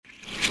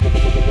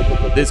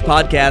This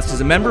podcast is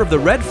a member of the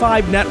Red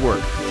 5 Network.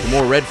 For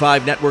more Red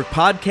 5 Network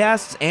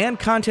podcasts and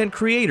content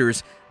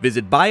creators,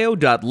 visit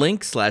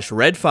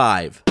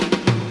bio.link/Red5.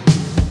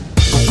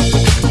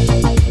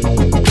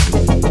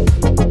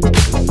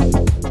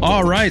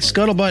 All right,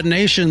 Scuttlebutt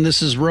Nation,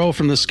 this is Ro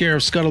from the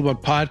Scarif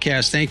Scuttlebutt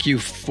Podcast. Thank you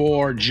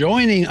for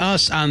joining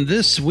us on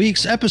this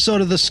week's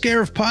episode of the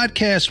Scarif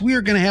Podcast. We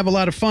are going to have a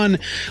lot of fun.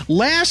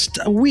 Last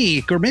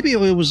week, or maybe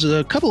it was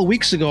a couple of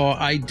weeks ago,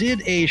 I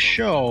did a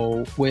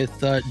show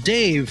with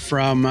Dave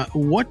from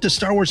What Does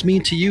Star Wars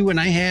Mean to You? And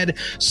I had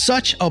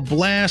such a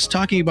blast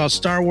talking about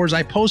Star Wars.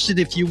 I posted,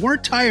 if you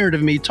weren't tired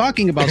of me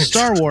talking about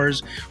Star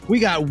Wars, we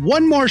got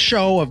one more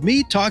show of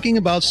me talking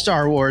about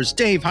Star Wars.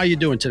 Dave, how you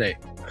doing today?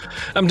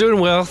 I'm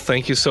doing well.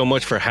 Thank you so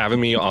much for having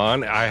me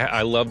on.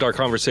 I loved our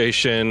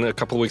conversation a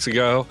couple of weeks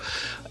ago,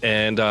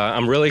 and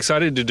I'm really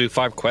excited to do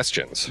 5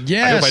 questions.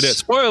 Yes. I hope I did.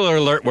 Spoiler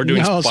alert, we're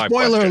doing 5 questions.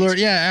 Spoiler alert,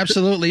 yeah,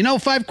 absolutely.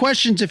 5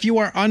 questions. If you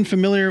are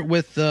unfamiliar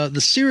with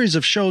the series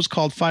of shows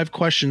called 5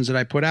 Questions that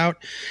I put out,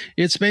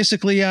 it's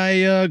basically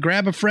I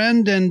grab a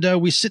friend and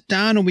we sit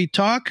down and we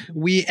talk.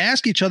 We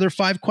ask each other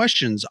 5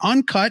 questions,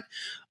 uncut,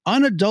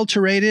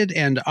 unadulterated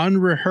and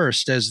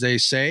unrehearsed, as they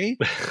say.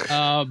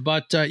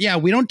 But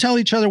we don't tell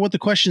each other what the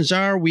questions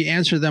are. We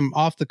answer them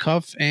off the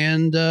cuff,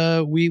 and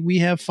we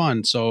have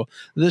fun. So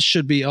this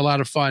should be a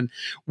lot of fun.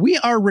 We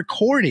are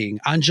recording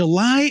on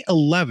July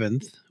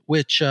 11th,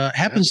 which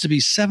happens to be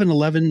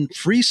 7-Eleven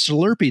Free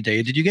Slurpee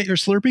Day. Did you get your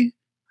Slurpee?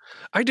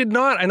 I did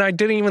not, and I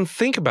didn't even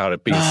think about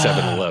it being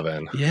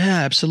 7-Eleven.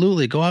 Yeah,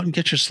 absolutely. Go out and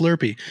get your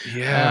Slurpee.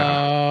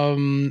 Yeah.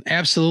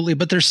 Absolutely.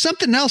 But there's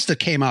something else that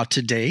came out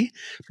today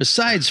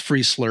besides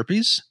free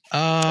Slurpees.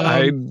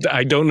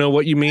 I don't know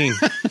what you mean.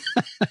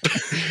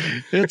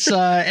 It's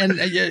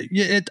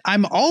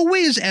I'm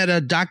always at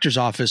a doctor's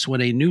office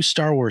when a new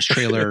Star Wars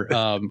trailer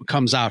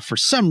comes out for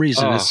some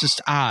reason. It's just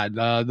odd.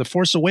 The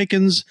Force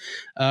Awakens,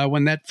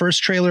 when that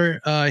first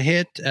trailer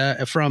hit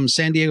from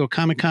San Diego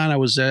Comic-Con, I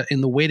was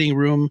in the waiting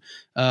room.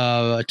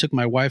 I took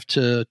my wife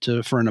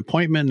for an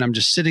appointment, and I'm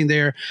just sitting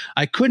there.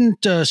 I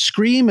couldn't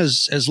scream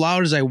as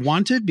loud as I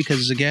wanted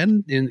because,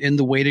 again, in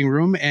the waiting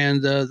room.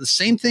 And the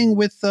same thing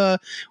with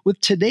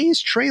today's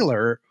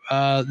trailer,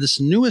 this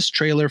newest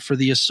trailer for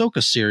the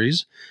Ahsoka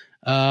series.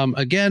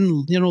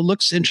 Again,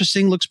 looks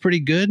interesting, looks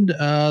pretty good.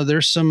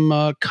 There's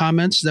some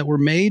comments that were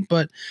made,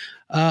 but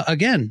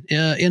again,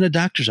 in a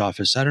doctor's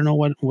office. I don't know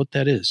what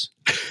that is.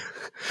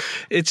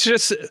 It's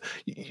just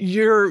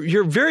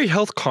you're very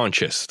health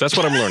conscious. That's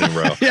what I'm learning,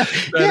 Ro. Yeah,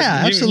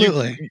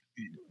 absolutely.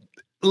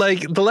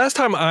 Like the last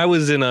time I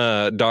was in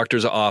a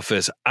doctor's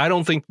office, I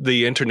don't think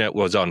the internet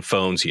was on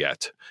phones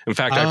yet. In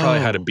fact, I probably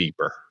had a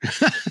beeper.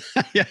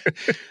 Yeah,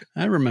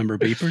 I remember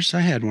beepers.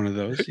 I had one of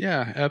those.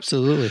 Yeah,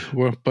 absolutely.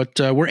 We're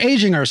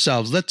aging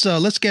ourselves. Let's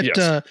get.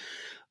 Yes.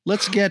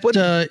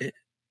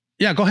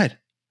 Yeah, go ahead.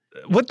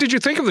 What did you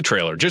think of the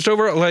trailer? Just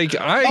over, I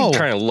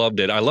kind of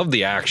loved it. I loved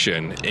the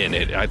action in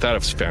it. I thought it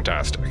was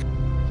fantastic.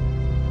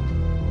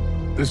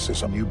 This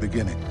is a new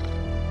beginning.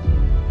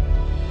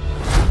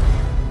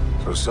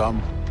 For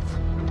some,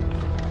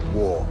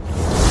 war.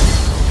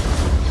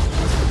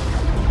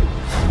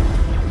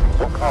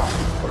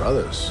 For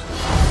others,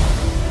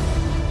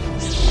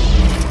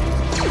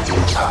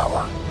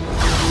 power.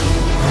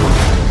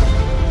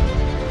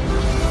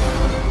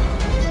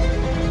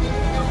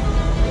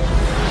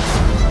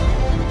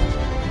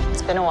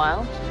 It's been a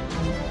while.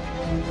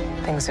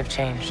 Things have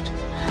changed.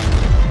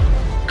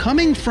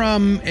 Coming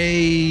from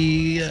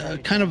a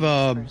kind of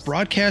a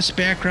broadcast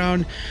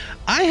background,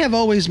 I have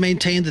always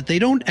maintained that they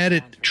don't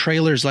edit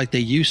trailers like they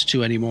used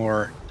to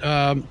anymore.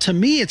 To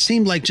me, it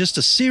seemed like just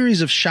a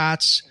series of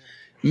shots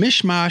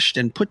mishmashed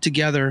and put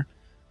together.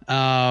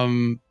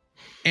 And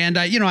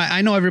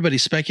I know everybody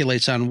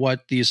speculates on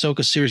what the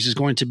Ahsoka series is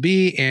going to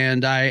be,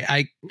 and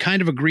I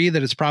kind of agree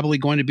that it's probably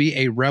going to be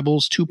a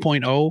Rebels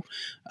 2.0,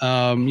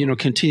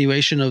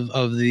 continuation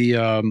of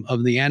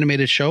the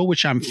animated show,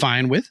 which I'm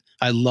fine with.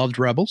 I loved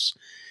Rebels.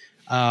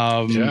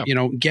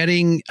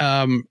 Getting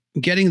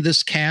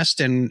this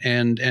cast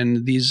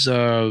and these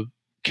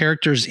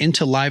characters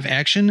into live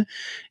action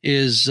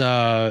is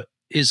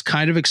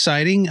kind of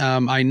exciting.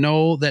 I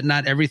know that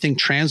not everything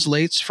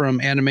translates from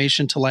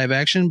animation to live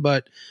action,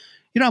 but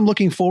I'm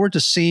looking forward to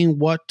seeing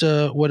what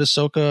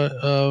Ahsoka,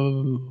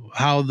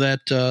 how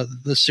that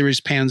the series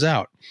pans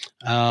out.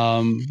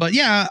 But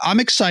yeah, I'm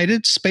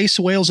excited. Space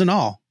whales and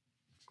all.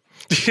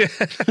 Yeah.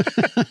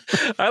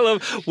 I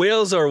love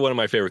whales are one of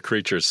my favorite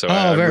creatures. So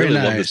I really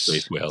love the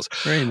space whales.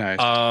 Very nice.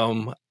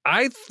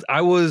 I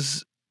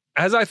was,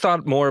 as I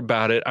thought more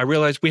about it, I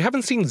realized we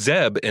haven't seen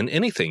Zeb in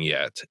anything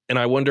yet. And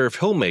I wonder if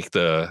he'll make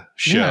the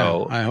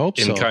show I hope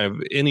in kind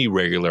of any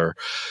regular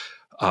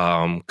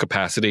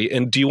capacity.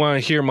 And do you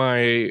want to hear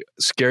my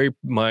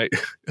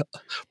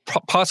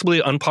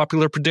possibly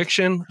unpopular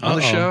prediction on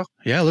the show?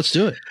 Yeah, let's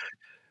do it.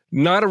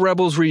 Not a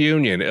Rebels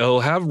reunion.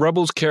 It'll have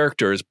Rebels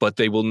characters, but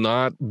they will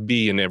not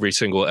be in every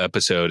single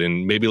episode.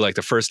 And maybe like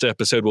the first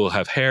episode will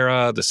have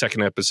Hera, the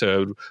second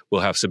episode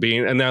will have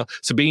Sabine. And now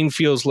Sabine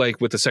feels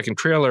like with the second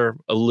trailer,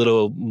 a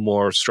little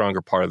more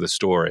stronger part of the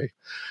story.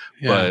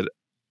 Yeah. But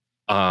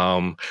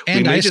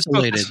And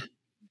isolated.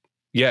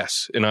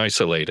 Yes, and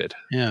isolated.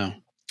 Yeah.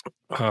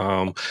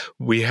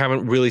 We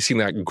haven't really seen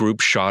that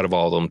group shot of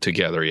all of them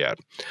together yet.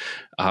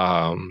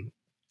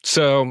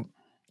 So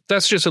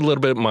that's just a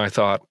little bit of my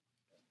thought.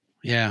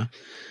 Yeah.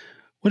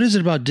 What is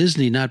it about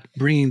Disney not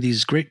bringing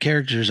these great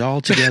characters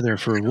all together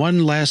for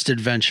one last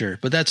adventure?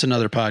 But that's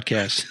another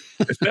podcast.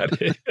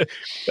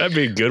 That'd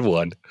be a good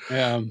one.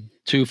 Yeah,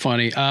 too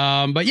funny.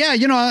 But yeah,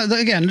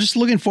 again, just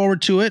looking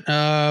forward to it.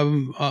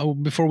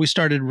 Before we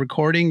started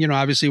recording,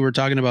 obviously we're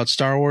talking about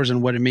Star Wars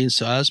and what it means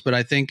to us. But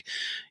I think,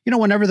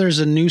 whenever there's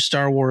a new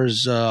Star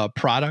Wars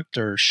product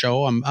or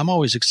show, I'm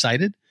always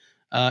excited.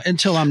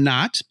 Until I'm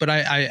not, but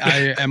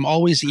I am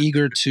always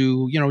eager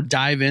to,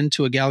 dive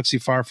into a galaxy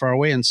far, far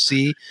away and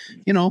see,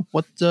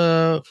 what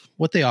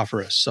they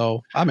offer us.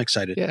 So I'm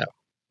excited. Yeah.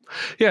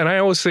 Yeah. And I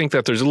always think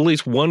that there's at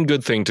least one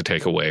good thing to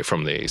take away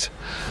from these.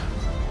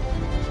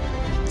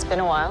 It's been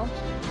a while.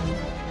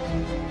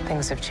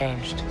 Things have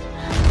changed.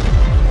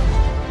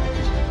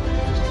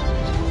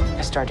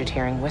 I started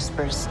hearing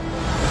whispers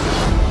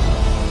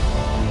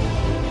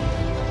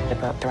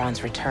about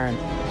Thrawn's return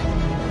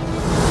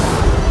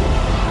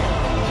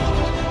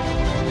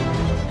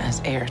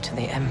as heir to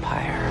the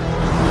Empire.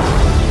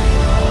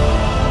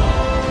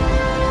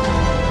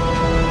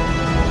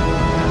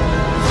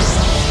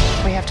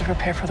 We have to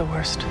prepare for the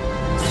worst.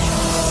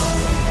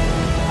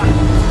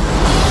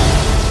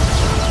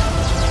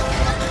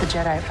 The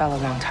Jedi fell a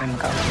long time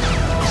ago.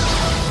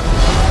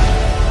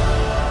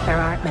 There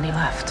aren't many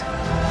left.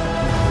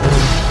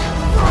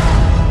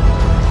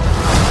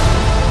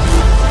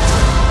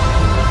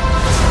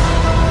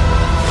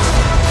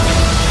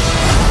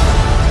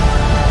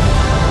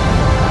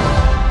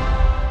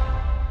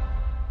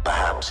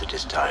 Perhaps it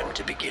is time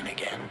to begin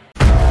again.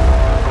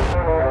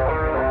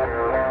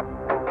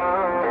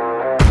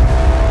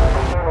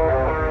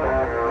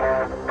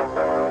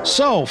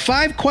 So,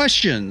 5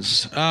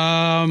 questions.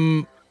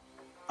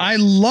 I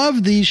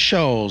love these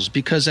shows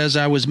because, as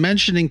I was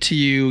mentioning to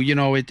you,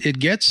 it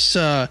gives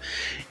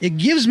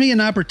me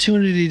an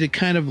opportunity to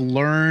kind of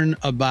learn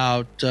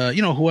about,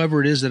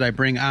 whoever it is that I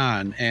bring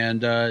on.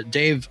 And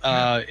Dave,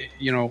 I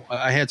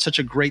had such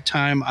a great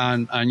time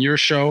on your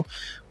show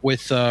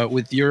with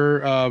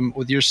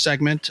your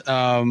segment.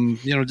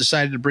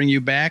 Decided to bring you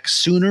back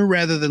sooner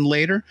rather than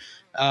later.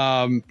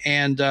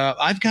 And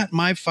I've got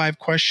my 5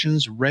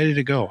 questions ready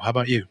to go. How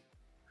about you?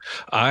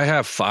 I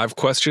have 5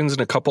 questions and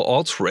a couple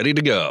alts ready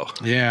to go.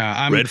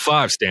 Yeah. Red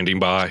 5 standing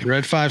by.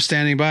 Red 5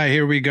 standing by.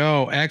 Here we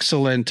go.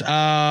 Excellent.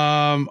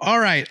 All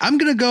right. I'm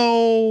going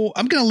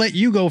to let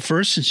you go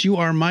first since you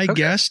are my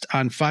guest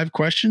on 5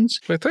 questions.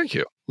 Well, thank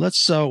you.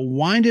 Let's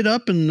wind it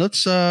up and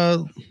let's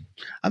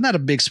I'm not a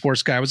big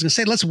sports guy. I was going to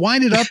say, let's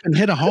wind it up and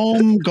hit a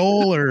home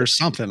goal or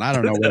something. I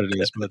don't know what it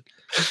is, but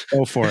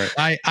go for it.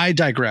 I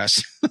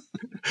digress.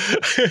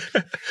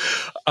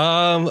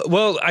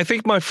 Well, I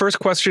think my first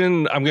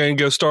question, I'm going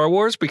to go Star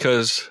Wars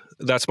because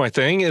that's my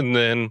thing. And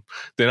then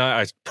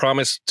I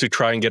promise to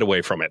try and get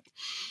away from it.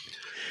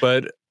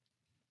 But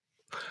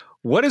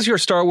what is your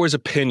Star Wars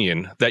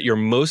opinion that you're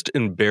most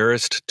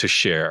embarrassed to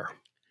share?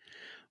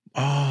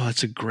 Oh,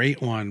 that's a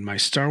great one. My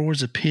Star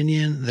Wars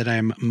opinion that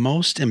I'm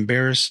most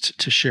embarrassed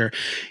to share.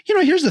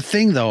 Here's the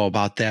thing, though,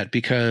 about that,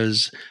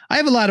 because I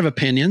have a lot of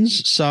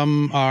opinions.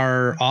 Some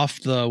are off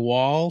the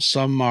wall.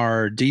 Some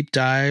are deep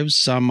dives.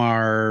 Some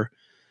are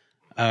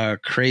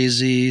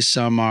crazy.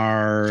 Some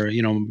are,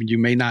 you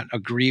may not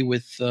agree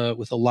with a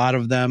lot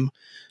of them.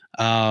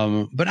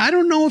 But I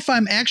don't know if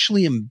I'm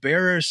actually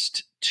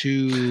embarrassed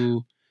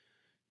to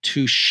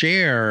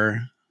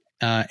share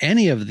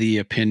any of the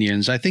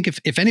opinions. I think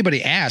if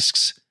anybody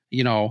asks,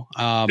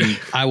 I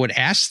would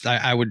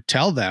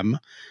tell them,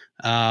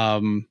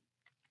 let's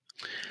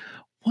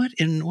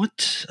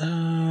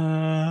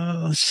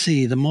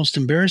see, the most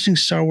embarrassing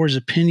Star Wars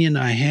opinion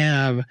I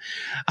have,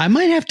 I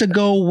might have to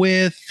go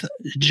with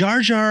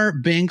Jar Jar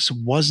Binks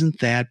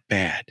wasn't that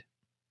bad.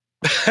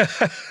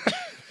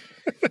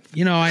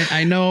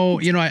 I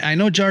know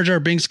Jar Jar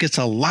Binks gets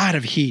a lot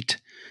of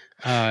heat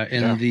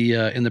in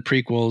the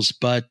prequels,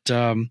 but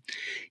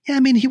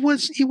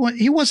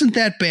he wasn't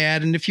that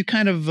bad. And if you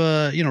kind of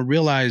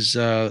realize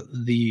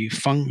the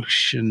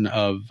function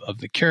of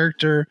the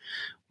character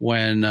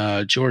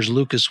when George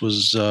Lucas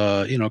was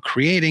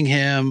creating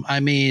him,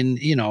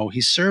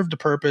 he served a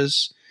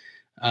purpose.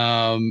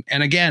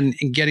 And again,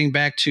 getting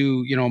back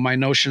to, my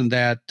notion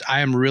that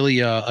I am really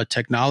a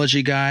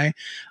technology guy.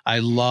 I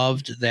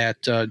loved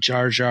that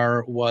Jar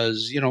Jar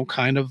was,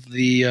 kind of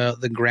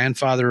the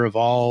grandfather of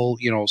all,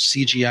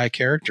 CGI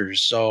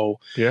characters. So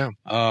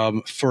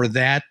for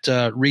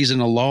that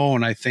reason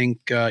alone, I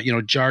think,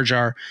 Jar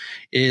Jar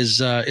is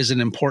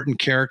an important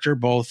character,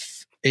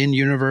 both in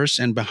universe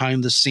and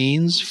behind the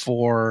scenes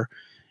for,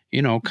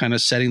 kind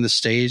of setting the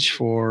stage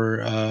for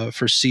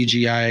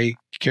CGI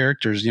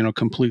characters,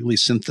 completely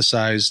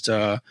synthesized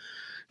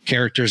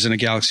characters in a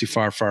galaxy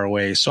far, far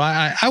away. So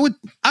I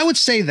would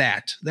say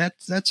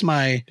that's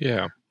my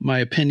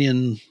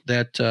opinion.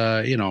 That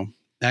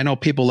I know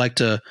people like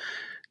to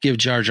give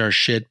Jar Jar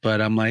shit,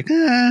 but I'm like,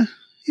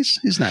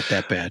 he's not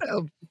that bad.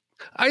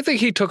 I think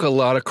he took a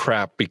lot of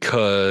crap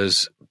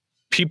because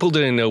people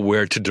didn't know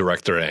where to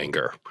direct their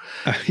anger.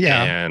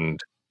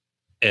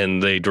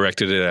 And they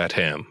directed it at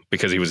him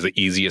because he was the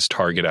easiest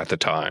target at the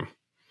time.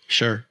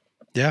 Sure.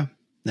 Yeah,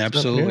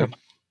 absolutely.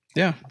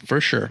 Yeah, for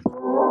sure.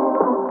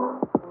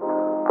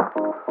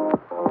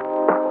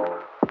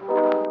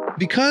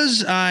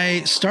 Because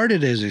I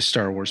started as a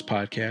Star Wars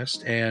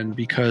podcast, and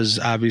because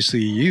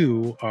obviously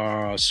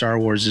Star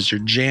Wars is your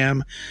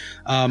jam,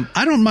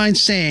 I don't mind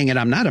saying, and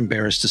I'm not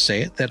embarrassed to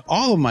say it, that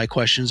all of my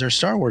questions are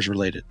Star Wars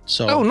related.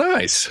 So, oh,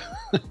 nice.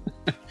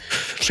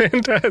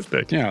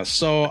 Fantastic. Yeah.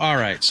 So, all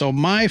right. So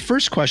my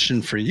first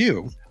question for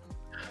you,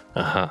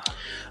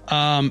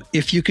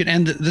 if you could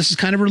end, this is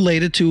kind of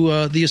related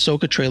to the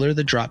Ahsoka trailer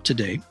that dropped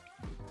today.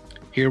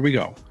 Here we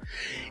go.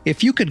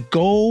 If you could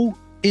go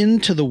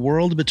into the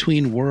world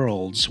between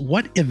worlds,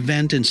 what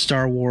event in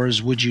Star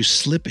Wars would you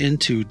slip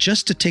into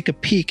just to take a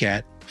peek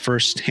at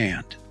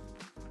firsthand?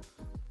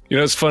 You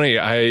know, it's funny.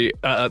 I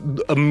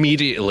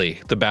immediately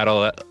the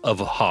Battle of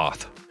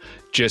Hoth,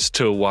 just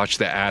to watch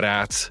the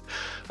AT-ATs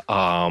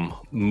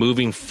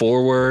moving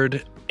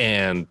forward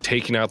and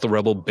taking out the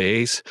Rebel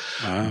base,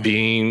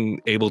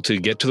 being able to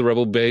get to the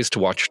Rebel base to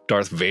watch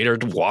Darth Vader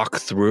walk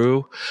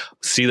through,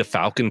 see the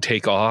Falcon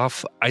take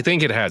off. I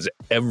think it has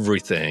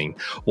everything.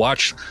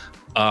 Watch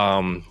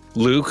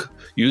Luke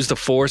use the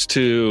Force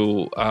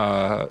to,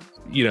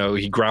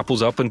 he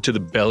grapples up into the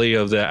belly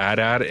of the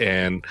AT-AT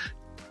and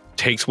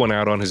takes one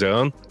out on his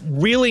own.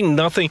 Really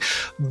nothing.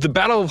 The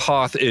Battle of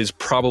Hoth is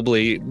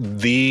probably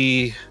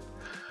the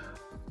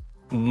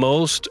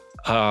most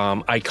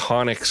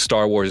iconic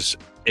Star Wars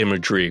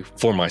imagery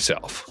for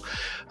myself.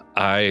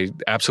 I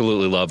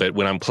absolutely love it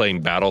when I'm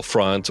playing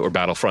Battlefront or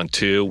Battlefront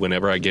 2.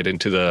 Whenever I get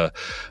into the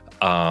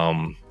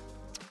Hoth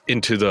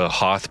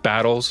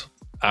battles,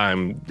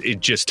 it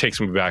just takes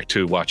me back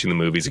to watching the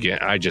movies again.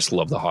 I just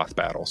love the Hoth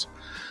battles.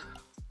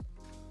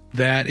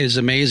 That is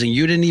amazing.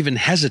 You didn't even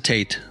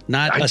hesitate,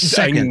 not a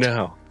second. I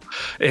know.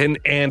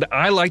 And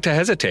I like to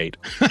hesitate.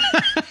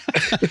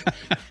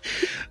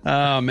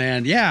 Oh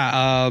man,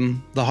 yeah.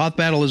 The Hoth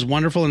battle is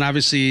wonderful, and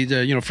obviously,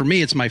 for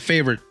me, it's my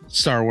favorite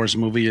Star Wars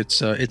movie.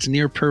 It's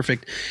near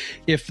perfect.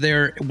 If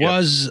there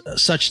was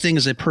such thing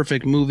as a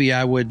perfect movie,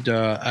 I would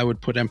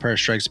put Empire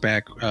Strikes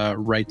Back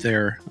right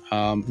there.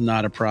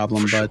 Not a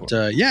problem. But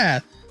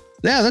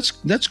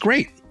that's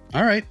great.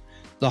 All right,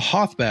 the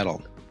Hoth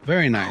battle,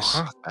 very nice.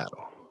 Hoth battle.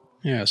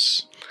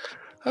 Yes.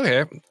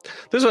 Okay.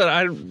 This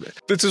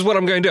is what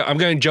I'm going to do. I'm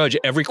going to judge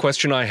every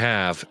question I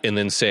have and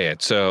then say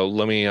it. So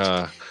let me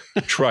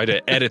try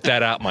to edit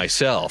that out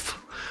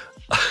myself.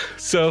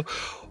 So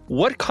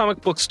what comic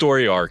book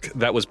story arc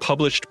that was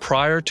published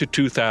prior to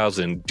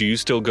 2000 do you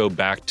still go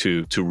back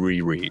to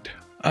reread?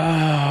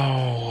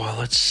 Oh,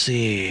 let's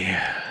see.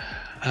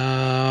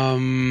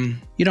 The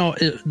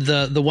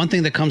one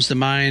thing that comes to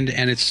mind,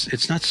 and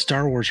it's not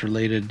Star Wars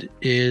related.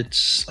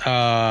 It's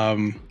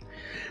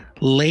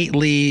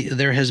lately,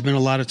 there has been a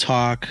lot of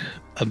talk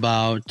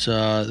about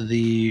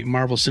the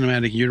Marvel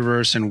Cinematic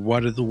Universe and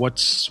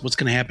what's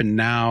going to happen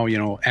now.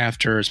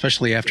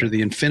 Especially after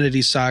the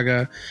Infinity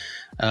Saga,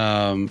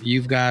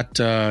 you've got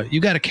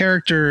a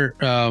character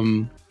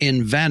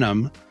in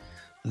Venom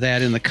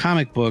that in the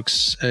comic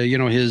books,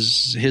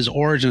 his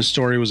origin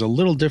story was a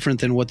little different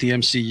than what the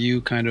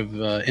MCU kind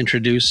of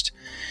introduced,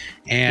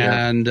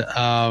 and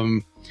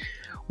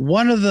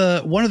one of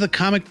the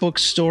comic book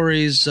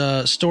story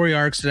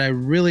arcs that I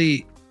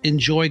really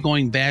enjoy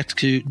going back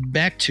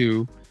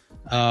to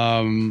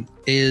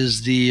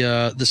is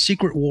the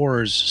Secret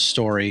Wars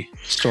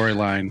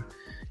storyline.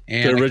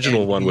 And the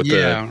original one with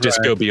the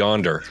Disco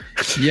Beyonder.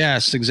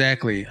 Yes,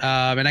 exactly.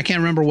 And I can't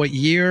remember what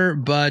year,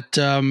 but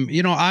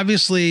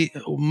obviously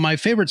my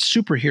favorite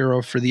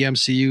superhero for the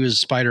MCU is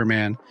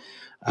Spider-Man.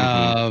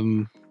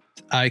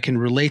 I can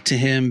relate to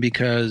him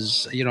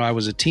because, I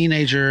was a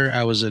teenager,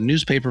 I was a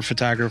newspaper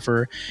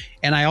photographer,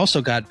 and I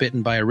also got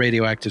bitten by a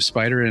radioactive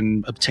spider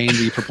and obtained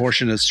the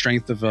proportionate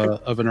strength of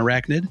an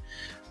arachnid.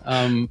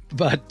 I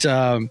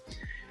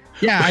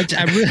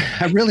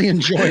really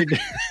enjoyed.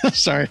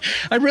 Sorry,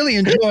 I really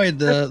enjoyed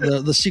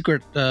the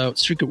Secret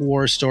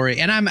War story,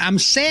 and I'm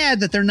sad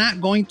that they're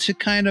not going to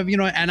kind of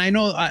And I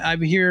know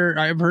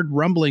I've heard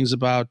rumblings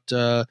about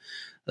the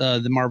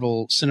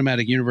Marvel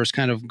Cinematic Universe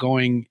kind of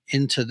going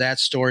into that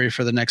story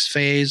for the next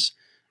phase,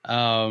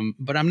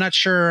 but I'm not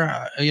sure.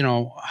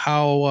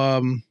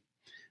 How.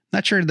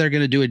 Not sure they're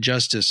going to do it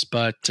justice,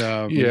 but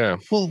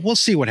we'll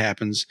see what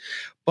happens.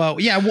 But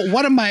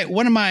one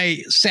of my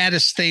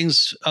saddest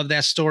things of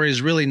that story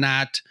is really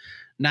not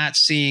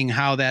seeing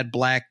how that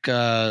black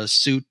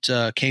suit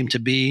came to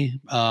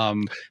be.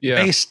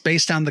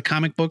 Based on the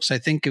comic books, I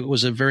think it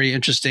was a very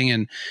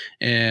interesting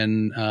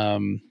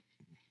and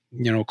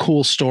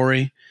cool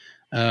story.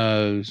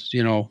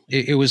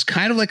 It was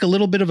kind of like a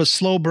little bit of a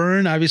slow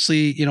burn.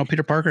 Obviously,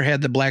 Peter Parker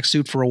had the black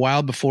suit for a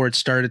while before it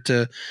started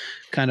to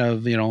kind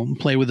of,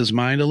 play with his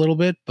mind a little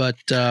bit. But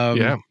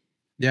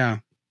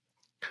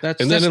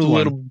that's a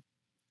little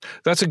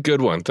That's a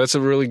good one. That's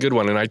a really good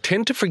one. And I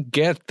tend to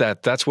forget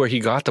that that's where he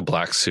got the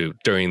black suit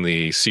during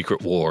the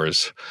Secret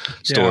Wars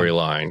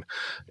storyline.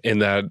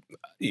 And that,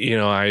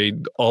 I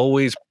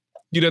always,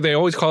 they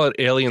always call it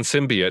alien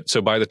symbiote.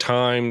 So by the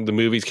time the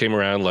movies came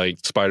around, like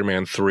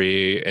Spider-Man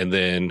 3 and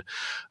then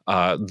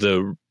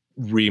the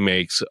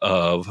remakes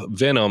of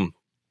Venom,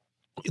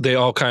 they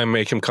all kind of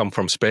make him come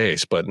from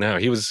space. But no,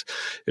 it was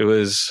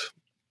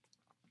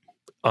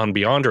on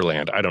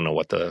Beyonderland. I don't know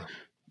what the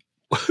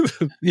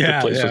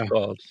place was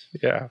called.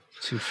 Yeah.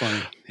 Too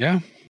funny. Yeah.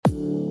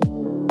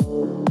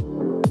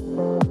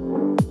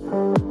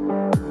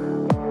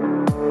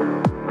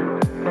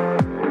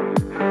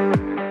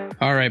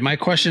 All right. My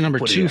question number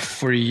 2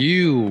 for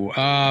you.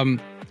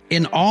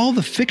 In all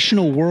the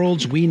fictional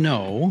worlds we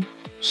know,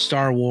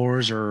 Star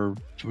Wars or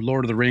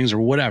Lord of the Rings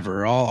or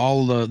whatever,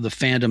 all the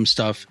fandom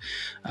stuff,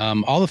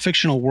 all the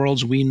fictional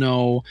worlds we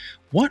know,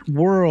 what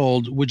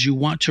world would you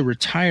want to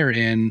retire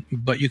in,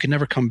 but you can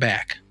never come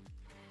back?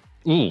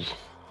 Ooh,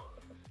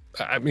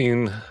 I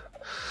mean,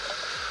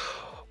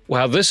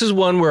 wow, this is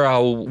one where I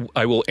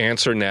will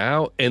answer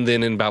now, and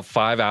then in about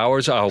 5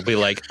 hours, I'll be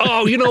like,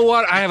 oh, you know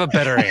what? I have a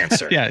better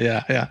answer.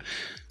 Yeah.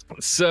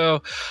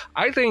 So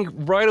I think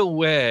right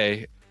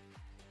away,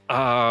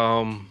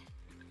 I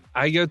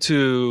go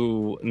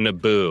to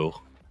Naboo,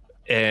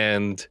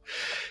 and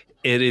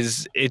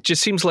it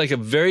just seems like a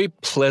very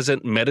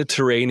pleasant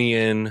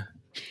Mediterranean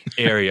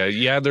area.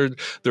 Yeah,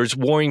 there's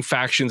warring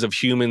factions of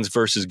humans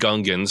versus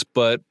Gungans,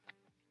 but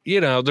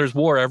there's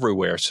war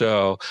everywhere.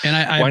 So and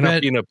I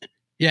bet,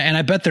 and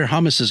I bet their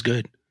hummus is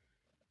good.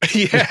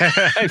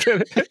 Yeah,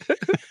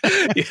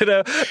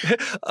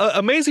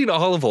 amazing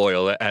olive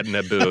oil at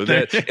Naboo.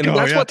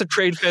 That's what the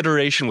Trade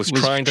Federation was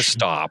trying to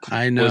stop.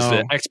 I know, was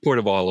the export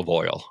of olive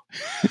oil.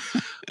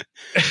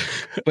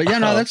 But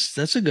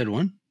that's a good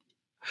one.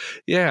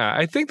 Yeah,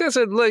 I think that's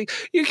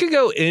you could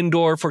go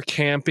indoor for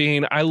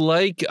camping. I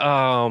like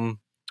Lord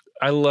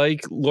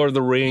of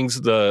the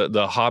Rings,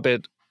 the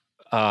Hobbit,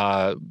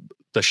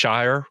 the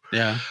Shire.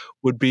 Yeah,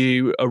 would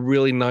be a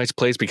really nice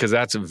place because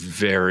that's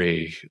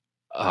very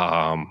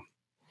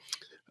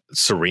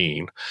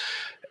serene.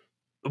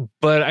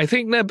 But I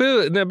think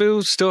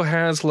Naboo still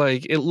has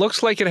it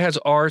looks like it has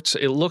arts.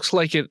 It looks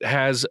like it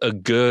has a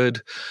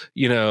good,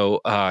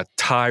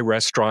 Thai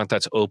restaurant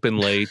that's open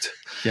late.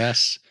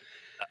 Yes.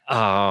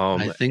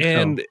 I think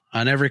so.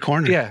 On every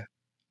corner. Yeah.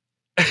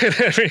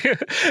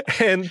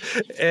 and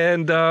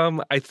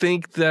I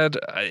think that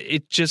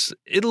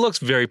it looks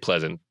very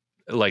pleasant,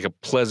 like a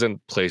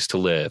pleasant place to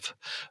live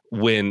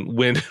when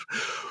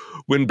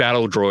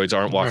battle droids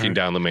aren't walking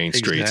down the main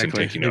streets and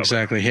taking over.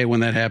 Exactly. Hate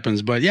when that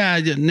happens. But yeah,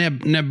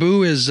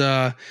 Naboo is,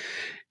 I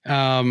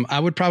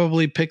would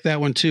probably pick that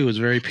one too. It's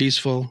very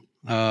peaceful,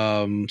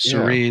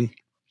 serene,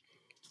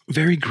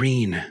 very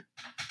green.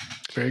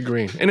 Very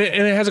green. And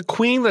it has a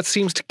queen that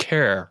seems to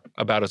care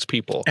about its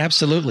people.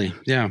 Absolutely.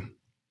 Yeah.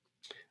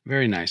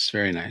 Very nice.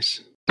 Very nice.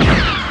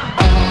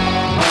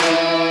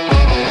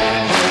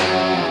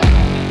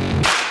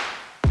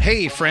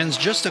 Hey friends,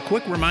 just a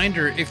quick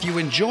reminder, if you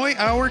enjoy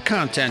our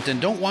content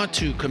and don't want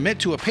to commit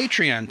to a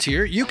Patreon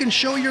tier, you can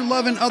show your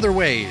love in other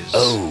ways.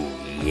 Oh,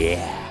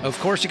 yeah. Of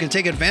course, you can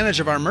take advantage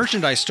of our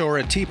merchandise store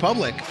at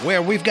TeePublic,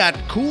 where we've got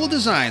cool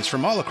designs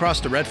from all across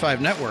the Red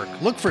 5 network.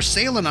 Look for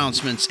sale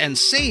announcements and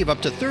save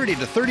up to 30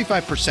 to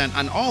 35%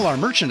 on all our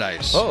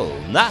merchandise. Oh,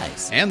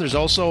 nice. And there's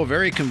also a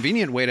very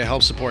convenient way to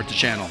help support the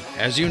channel.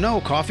 As you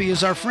know, coffee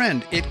is our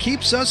friend. It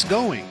keeps us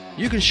going.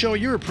 You can show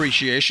your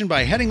appreciation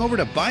by heading over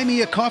to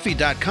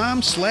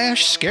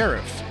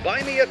buymeacoffee.com/Scarif.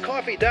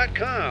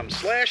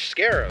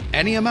 Buymeacoffee.com/Scarif.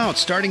 Any amount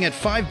starting at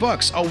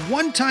 $5, a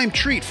one-time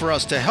treat for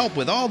us to help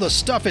with all the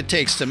stuff it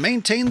takes to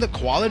maintain the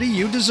quality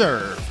you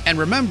deserve. And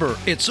remember,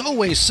 it's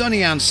always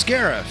sunny on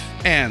Scarif,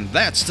 and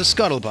that's the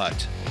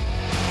scuttlebutt.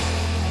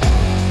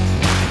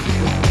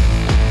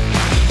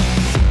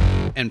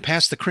 And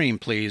pass the cream,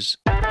 please.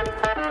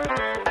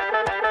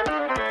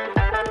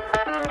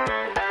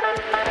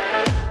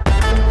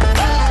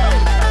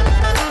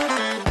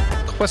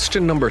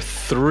 Question number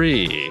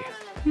 3.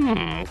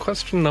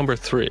 Question number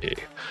 3.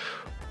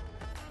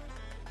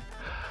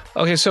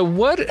 Okay, so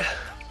what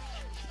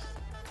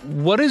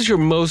is your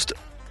most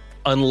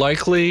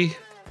unlikely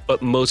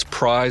but most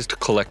prized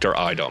collector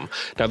item?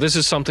 Now, this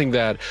is something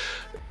that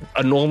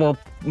a normal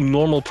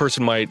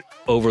person might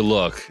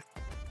overlook,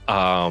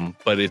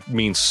 but it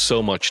means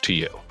so much to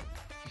you.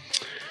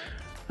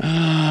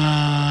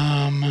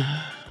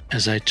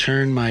 As I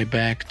turn my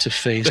back to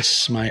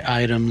face my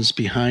items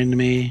behind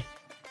me,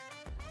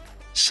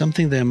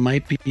 something that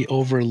might be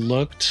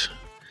overlooked.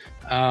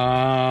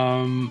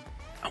 I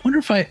wonder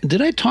if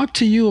did I talk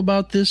to you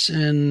about this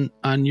on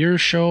your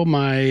show?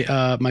 My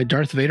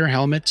Darth Vader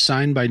helmet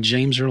signed by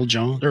James Earl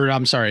Jones, or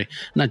I'm sorry,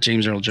 not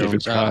James Earl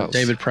Jones,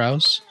 David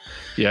Prowse.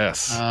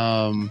 Yes.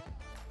 I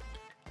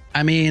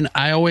mean,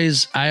 I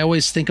always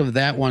think of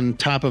that one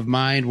top of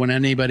mind when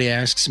anybody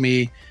asks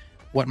me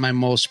what my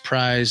most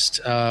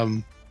prized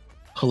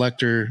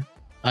collector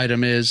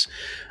item is.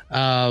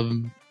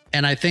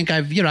 and I think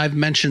I've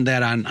mentioned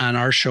that on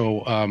our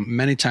show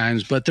many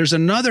times, but there's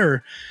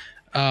another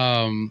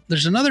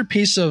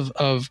piece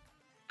of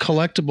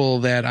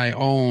collectible that I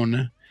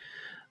own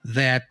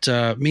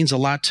that means a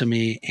lot to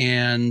me.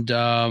 And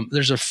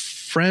there's a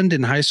friend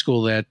in high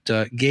school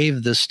that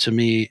gave this to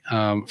me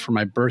for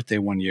my birthday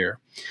one year.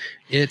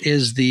 It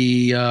is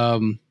the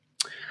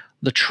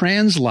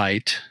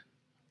translite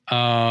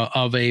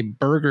of a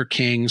Burger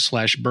King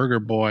 / Burger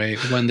Boy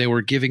when they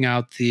were giving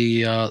out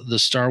the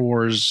Star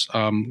Wars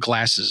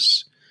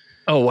glasses.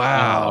 Oh,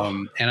 wow.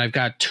 And I've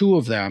got 2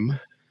 of them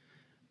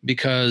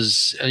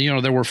because,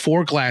 there were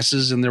 4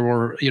 glasses and there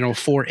were,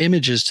 4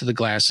 images to the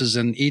glasses,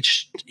 and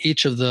each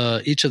of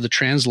the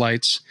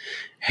translites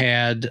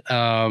had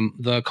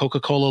the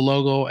Coca-Cola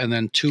logo, and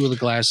then 2 of the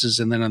glasses.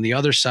 And then on the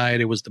other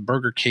side, it was the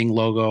Burger King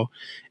logo,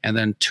 and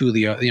then 2 of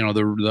the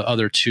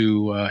other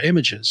 2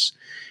 images.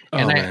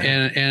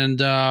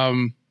 And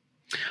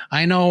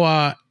I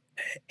know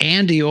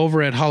Andy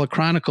over at Holo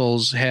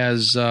Chronicles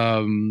has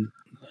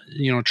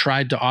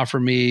tried to offer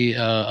me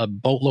a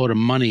boatload of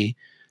money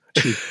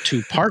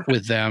to part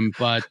with them,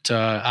 but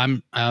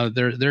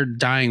they're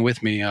dying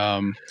with me.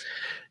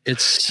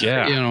 It's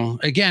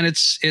again,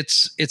 it's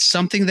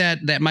something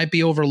that might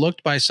be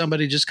overlooked by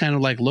somebody just kind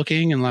of like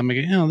looking, and I'm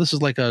like, this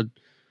is like a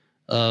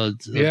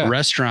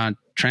restaurant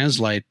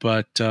translate,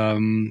 but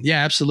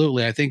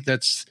absolutely, I think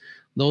those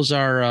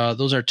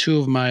are 2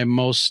 of my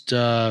most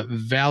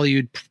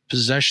valued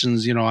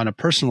possessions, on a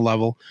personal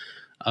level.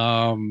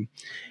 And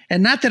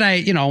not that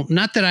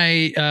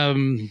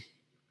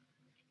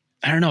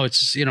I don't know.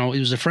 It's, it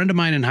was a friend of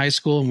mine in high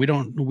school, and we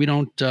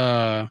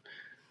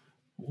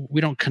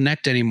don't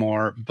connect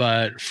anymore,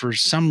 but for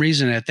some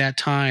reason at that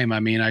time, I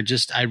mean, I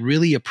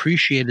really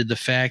appreciated the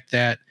fact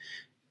that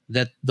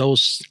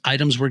those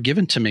items were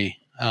given to me.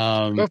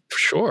 For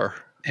sure.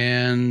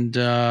 And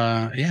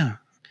I'd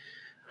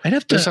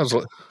have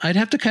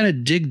to kind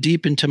of dig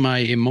deep into my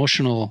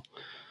emotional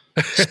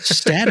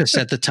status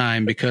at the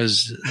time,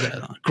 because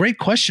great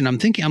question. I'm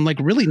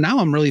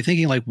really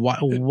thinking like,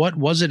 what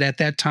was it at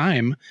that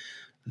time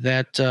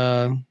that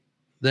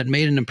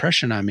made an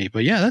impression on me?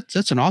 But yeah,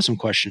 that's an awesome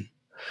question.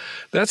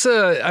 That's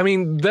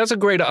a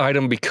great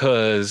item,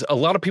 because a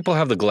lot of people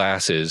have the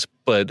glasses,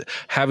 but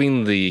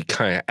having the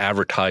kind of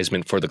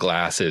advertisement for the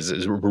glasses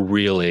is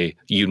really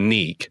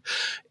unique.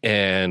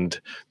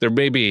 And there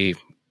may be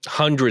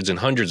hundreds and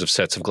hundreds of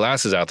sets of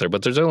glasses out there,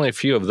 but there's only a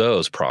few of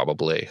those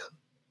probably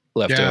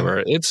left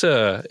over. It's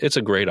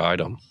a great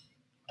item.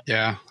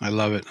 Yeah, I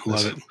love it.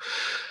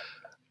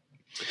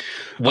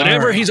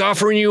 Whatever he's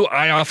offering you,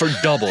 I offer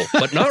double,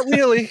 but not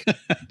really.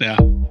 Yeah.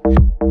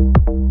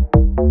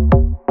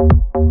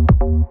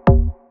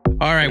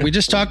 All right, we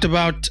just talked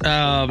about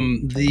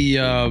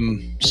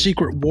the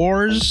Secret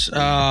Wars.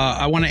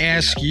 I want to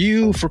ask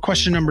you for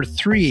question number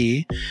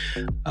 3.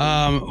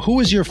 Who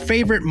is your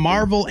favorite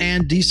Marvel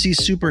and DC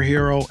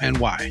superhero, and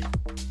why?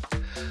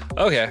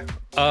 Okay.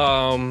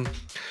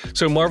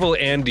 So Marvel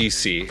and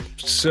DC.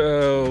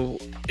 So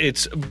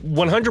it's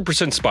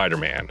 100%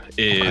 Spider-Man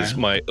is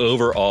my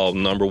overall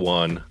number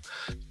 1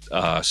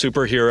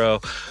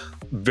 superhero.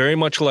 Very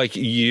much like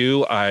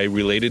you, I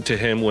related to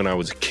him when I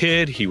was a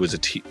kid. He was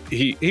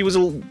he was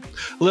a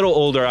little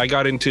older. I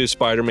got into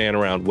Spider-Man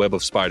around Web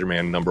of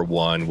Spider-Man number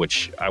 1,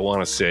 which I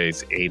want to say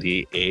is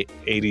 88,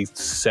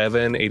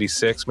 87,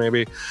 86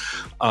 maybe.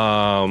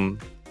 But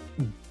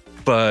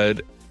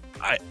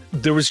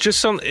there was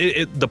just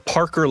the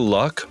Parker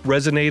luck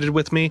resonated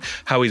with me,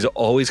 how he's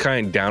always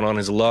kind of down on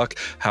his luck,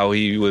 how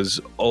he was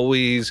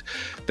always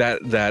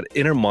that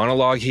inner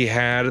monologue he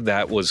had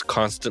that was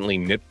constantly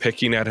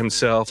nitpicking at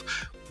himself,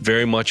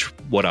 very much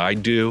what I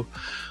do.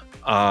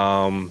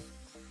 And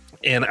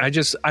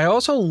I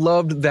also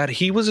loved that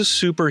he was a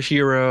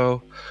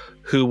superhero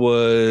who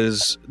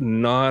was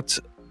not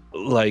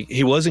like,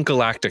 he wasn't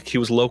galactic, he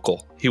was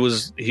local.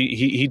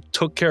 He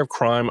took care of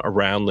crime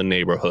around the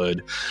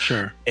neighborhood.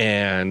 Sure.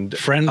 And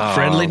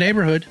friendly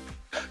neighborhood.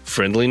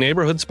 Friendly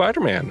neighborhood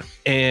Spider-Man.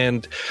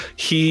 And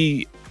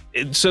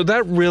so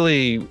that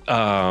really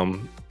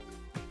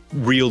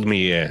reeled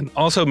me in.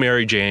 Also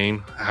Mary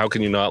Jane, how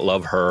can you not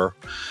love her?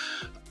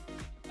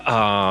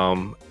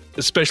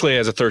 Especially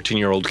as a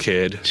 13-year-old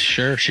kid.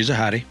 Sure, she's a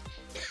hottie.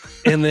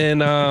 And then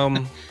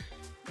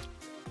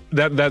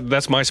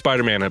that's my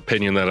Spider-Man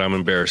opinion that I'm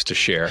embarrassed to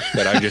share,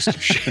 that I just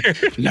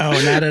shared. No,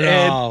 not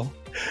at all.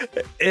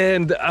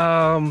 And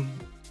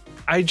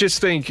I just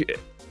think,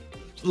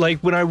 like,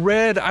 when I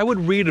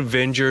would read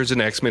Avengers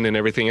and X-Men and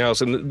everything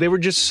else, and they were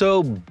just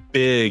so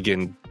big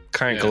and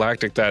kind of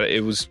galactic that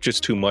it was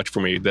just too much for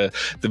me. The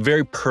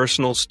very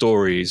personal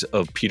stories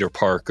of Peter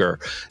Parker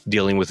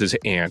dealing with his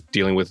aunt,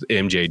 dealing with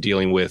MJ,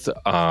 dealing with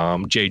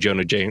J.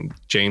 Jonah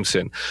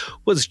Jameson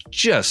was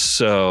just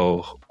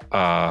so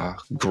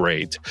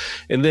great.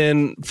 And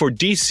then for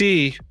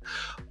DC,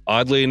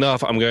 oddly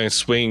enough, I'm going to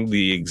swing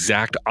the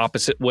exact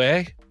opposite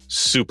way.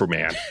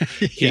 Superman.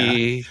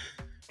 He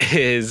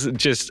is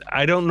just,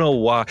 I don't know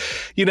why.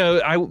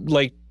 I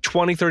like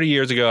 20, 30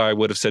 years ago, I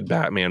would have said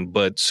Batman,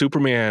 but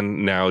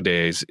Superman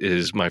nowadays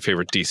is my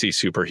favorite DC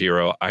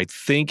superhero. I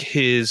think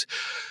his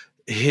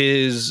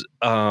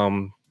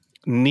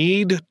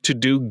need to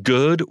do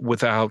good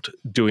without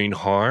doing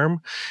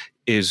harm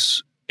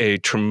is a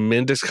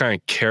tremendous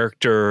kind of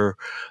character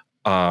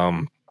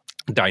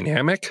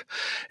dynamic.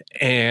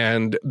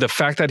 And the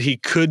fact that he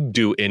could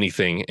do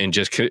anything and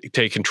just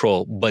take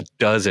control, but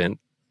doesn't,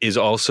 is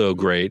also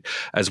great,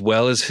 as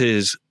well as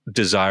his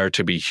desire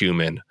to be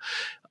human.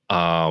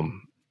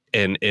 And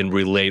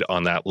relate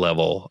on that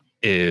level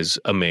is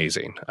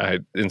amazing.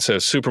 And so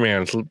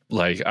Superman,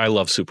 like, I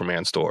love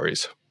Superman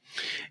stories.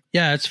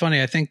 Yeah, it's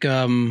funny. I think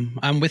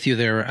I'm with you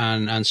there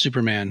on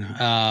Superman.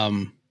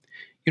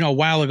 A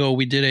while ago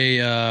we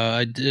did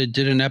I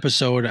did an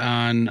episode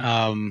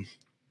on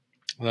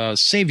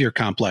Savior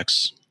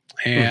Complex,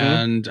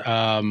 and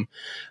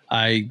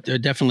I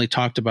definitely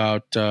talked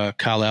about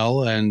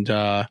Kal-El, and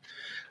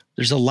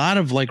there's a lot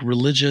of like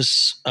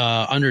religious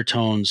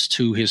undertones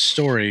to his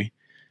story.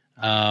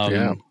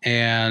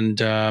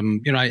 And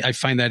I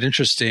find that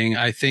interesting.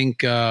 I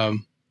think,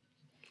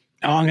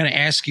 I'm going to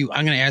ask you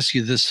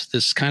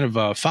this kind of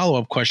a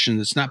follow-up question.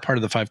 That's not part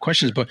of the 5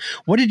 questions, but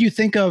what did you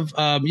think of,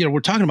 we're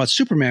talking about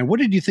Superman. What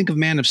did you think of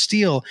Man of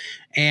Steel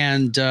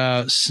and,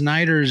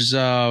 Snyder's,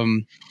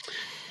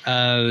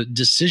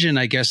 decision,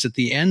 I guess, at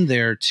the end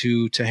there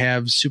to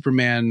have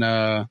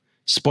Superman,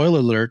 spoiler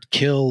alert,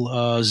 kill,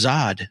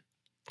 Zod?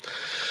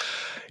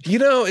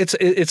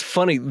 It's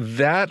funny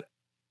that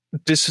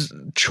this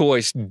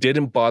choice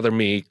didn't bother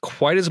me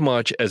quite as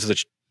much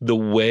as the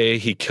way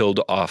he killed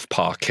off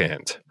Pa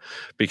Kent,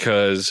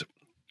 because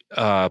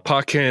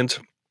Pa Kent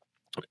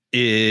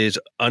is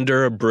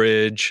under a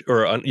bridge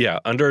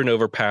under an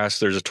overpass.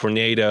 There's a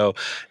tornado,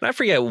 and I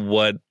forget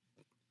what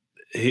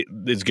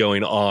is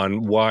going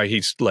on, why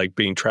he's like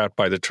being trapped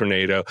by the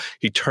tornado.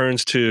 He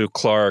turns to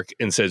Clark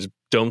and says,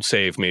 "Don't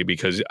save me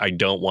because I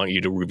don't want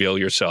you to reveal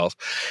yourself."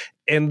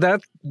 And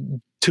that,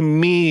 to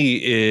me,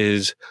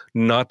 is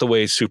not the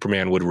way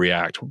Superman would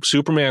react.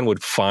 Superman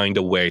would find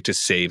a way to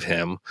save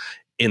him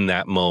in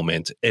that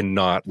moment and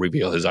not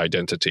reveal his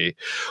identity,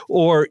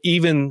 or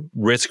even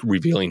risk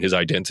revealing his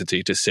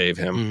identity to save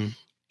him.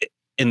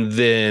 And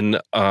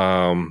then,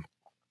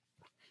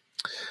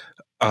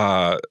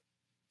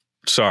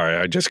 sorry,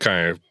 I just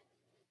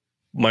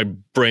my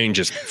brain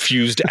just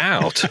fused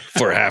out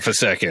for half a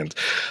second.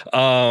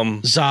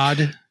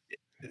 Zod.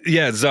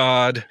 Yeah,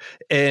 Zod.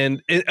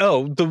 And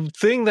the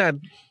thing that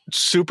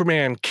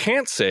Superman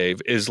can't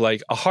save is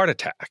like a heart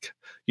attack,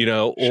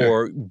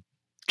 or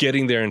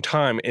getting there in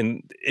time.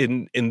 And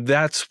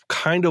that's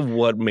kind of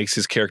what makes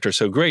his character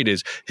so great,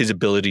 is his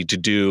ability to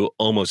do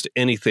almost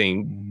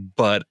anything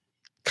but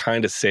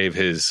kind of save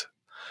his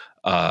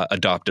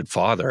adopted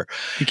father.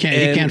 He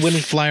can't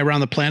fly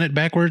around the planet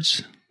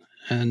backwards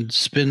and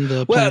spin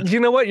the planet. Well, you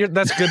know what?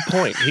 That's a good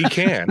point. He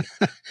can.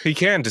 He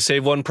can, to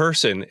save one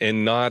person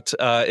and not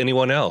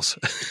anyone else.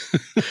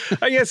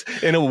 I guess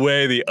in a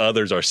way the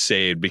others are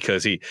saved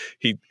because he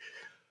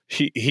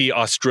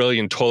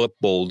Australian toilet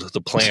bowled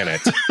the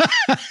planet.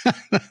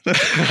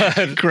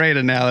 Great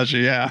analogy,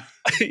 yeah.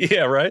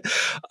 Yeah, right?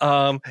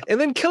 And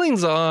then killing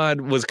Zod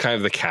was kind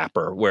of the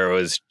capper, where it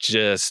was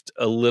just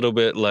a little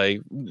bit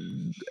like,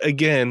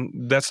 again,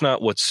 that's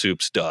not what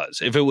Supes does.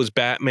 If it was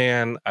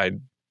Batman, I'd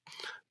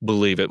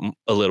believe it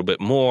a little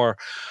bit more.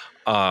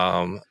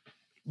 But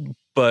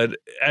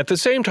at the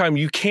same time,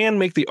 you can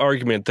make the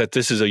argument that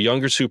this is a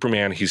younger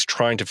Superman. He's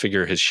trying to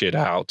figure his shit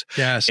out.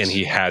 Yes. And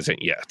he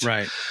hasn't yet.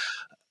 Right.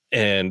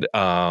 And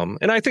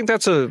I think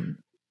that's a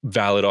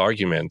valid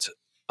argument.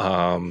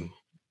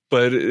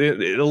 But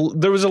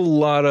there was a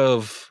lot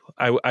of,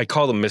 I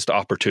call them missed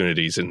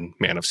opportunities in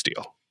Man of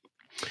Steel.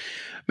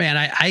 Man,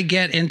 I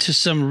get into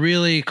some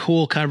really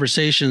cool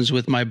conversations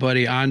with my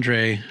buddy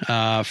Andre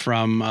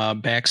from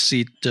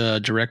Backseat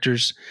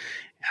Directors.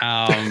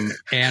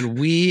 And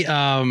we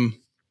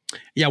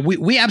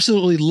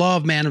absolutely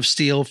love Man of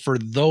Steel for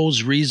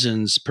those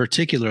reasons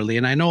particularly.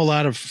 And I know a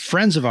lot of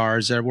friends of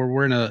ours that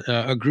we're in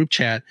a group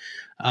chat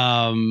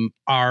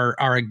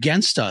are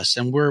against us,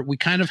 and we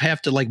kind of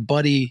have to like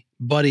buddy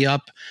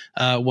up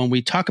when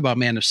we talk about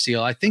Man of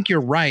Steel. I think you're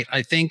right.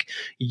 I think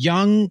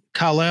young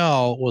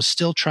Kal-El was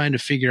still trying to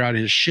figure out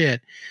his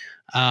shit.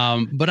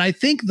 But I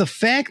think the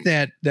fact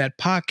that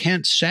Pa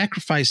Kent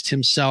sacrificed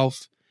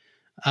himself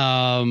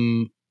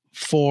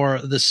for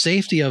the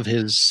safety of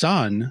his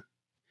son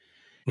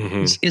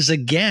it's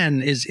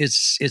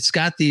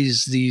got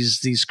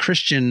these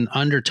Christian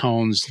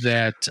undertones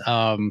that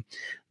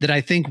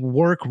I think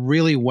work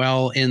really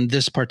well in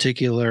this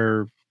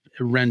particular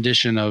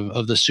rendition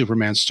of the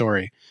Superman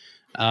story.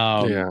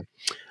 I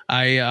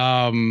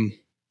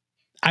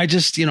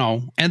just,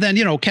 and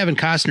then, Kevin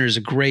Costner is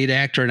a great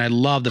actor, and I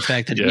love the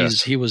fact that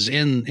he was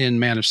in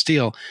Man of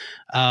Steel.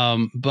 I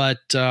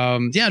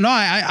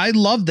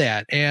love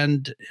that.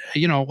 And,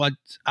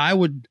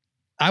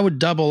 I would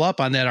double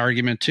up on that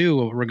argument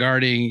too,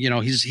 regarding,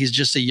 he's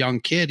just a young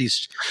kid.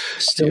 He's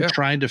still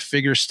trying to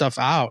figure stuff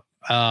out.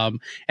 And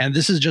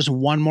this is just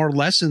one more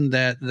lesson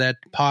that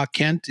Pa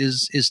Kent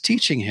is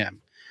teaching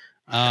him.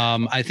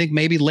 I think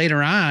maybe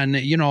later on,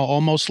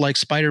 almost like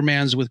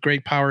Spider-Man's "with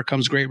great power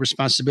comes great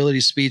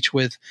responsibility" speech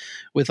with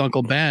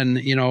Uncle Ben,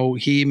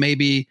 he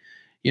maybe,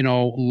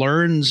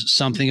 learns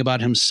something about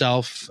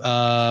himself.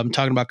 I'm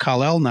talking about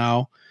Kal-El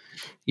now.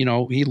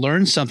 He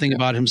learned something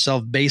about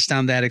himself based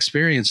on that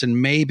experience.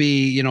 And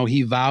maybe,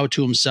 he vowed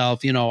to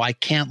himself, I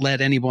can't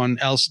let anyone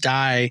else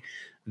die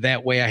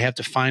that way. I have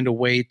to find a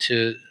way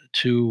to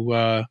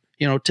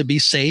be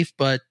safe,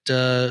 but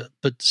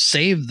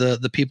save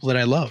the people that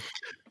I love.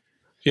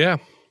 Yeah.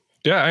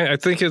 Yeah, I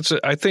think it's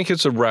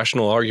a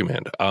rational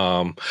argument.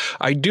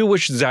 I do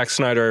wish Zack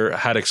Snyder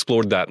had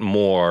explored that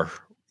more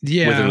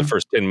within the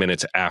first 10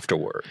 minutes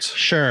afterwards.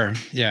 Sure.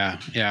 Yeah.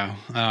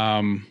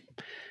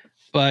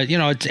 But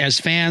as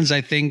fans,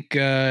 I think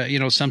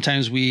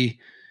sometimes we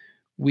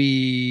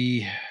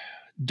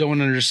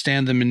don't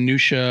understand the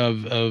minutia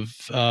of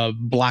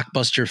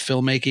blockbuster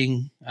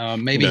filmmaking.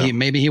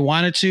 Maybe he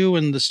wanted to,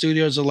 and the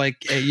studios are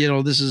like, hey,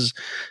 this is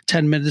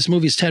 10 minutes. This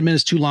movie's 10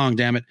 minutes too long.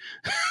 Damn it.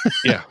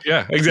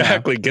 Yeah,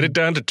 exactly. Get it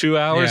down to 2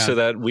 hours so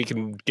that we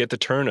can get the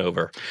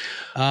turnover.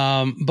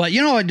 But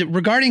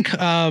regarding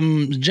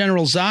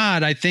General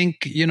Zod, I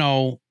think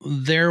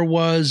there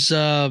was.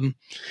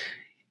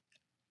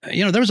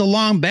 There was a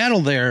long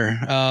battle there.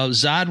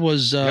 Zod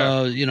was,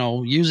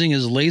 using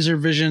his laser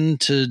vision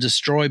to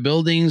destroy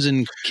buildings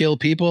and kill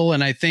people.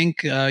 And I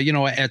think,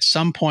 at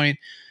some point,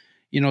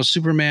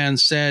 Superman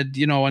said,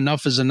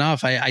 enough is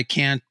enough. I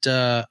can't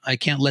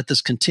let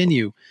this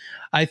continue.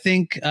 I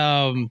think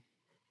Henry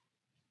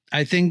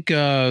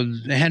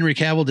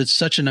Cavill did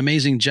such an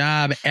amazing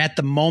job at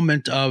the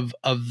moment of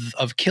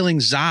killing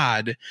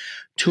Zod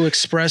to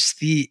express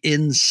the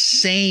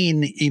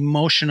insane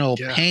emotional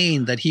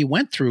pain that he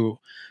went through.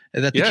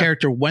 That the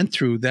character went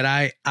through, that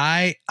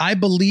I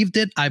believed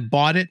it, I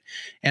bought it,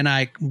 and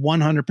I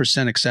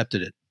 100%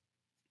 accepted it.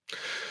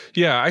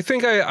 Yeah, I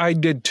think I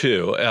did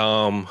too.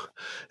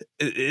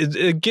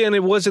 Again,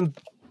 it wasn't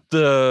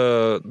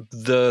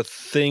the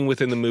thing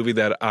within the movie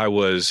that I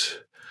was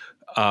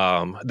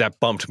that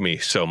bumped me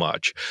so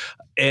much.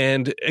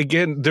 And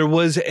again, there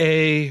was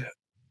a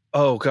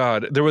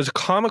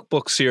comic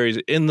book series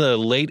in the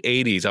late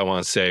 80s, I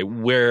want to say,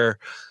 where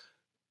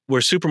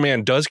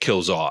Superman does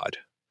kill Zod,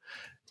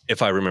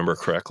 if I remember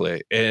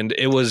correctly. And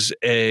it was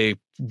a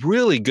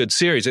really good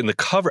series. In the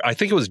cover, I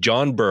think it was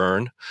John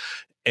Byrne.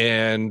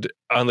 And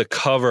on the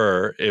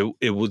cover,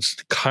 it was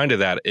kind of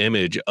that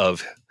image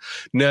of,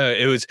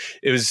 it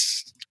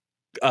was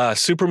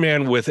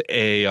Superman with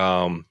a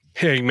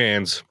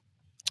hangman's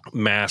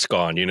mask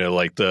on,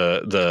 like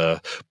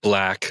the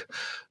black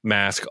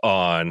mask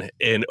on,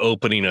 and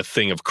opening a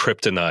thing of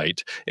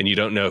kryptonite, and you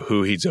don't know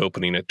who he's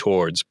opening it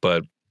towards.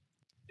 But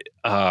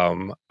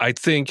I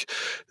think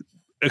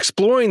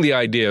exploring the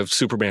idea of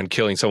Superman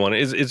killing someone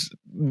is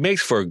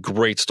makes for a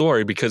great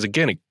story, because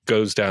again, it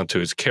goes down to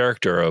his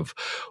character of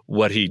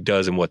what he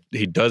does and what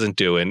he doesn't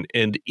do.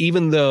 And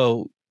even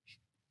though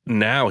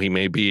now he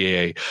may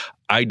be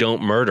I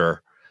don't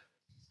murder,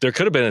 there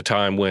could have been a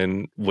time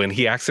when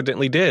he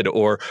accidentally did,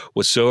 or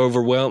was so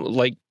overwhelmed.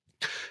 Like,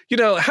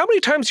 how many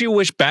times do you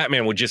wish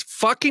Batman would just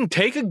fucking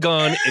take a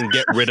gun and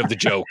get rid of the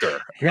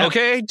Joker? Yeah,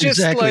 okay? Just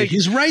exactly. like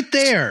he's right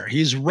there.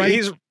 He's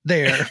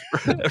there.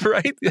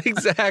 Right?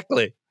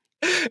 Exactly.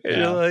 And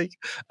you're like,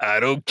 I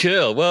don't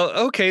kill. Well,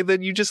 okay,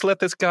 then you just let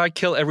this guy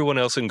kill everyone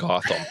else in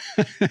Gotham.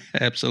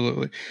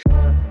 Absolutely.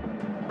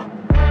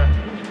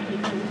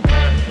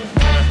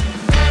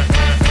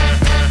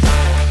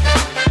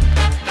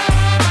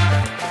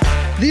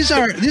 These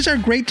are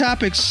great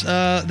topics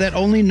that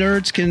only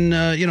nerds can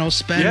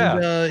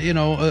spend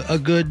a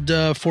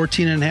good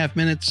 14 and a half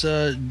minutes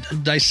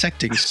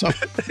dissecting. So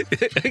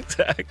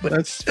exactly,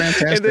 that's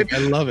fantastic. I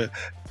love it.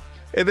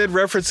 And then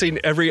referencing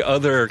every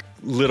other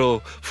little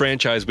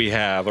franchise we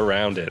have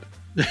around it,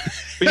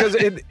 because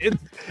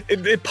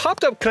it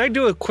popped up. Can I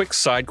do a quick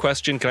side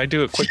question? Can I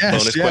do a quick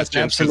bonus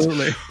question?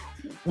 Absolutely.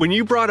 When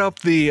you brought up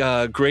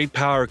the great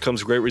power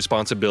comes great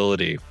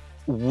responsibility,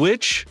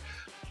 which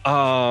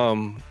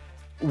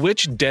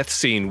death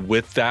scene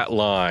with that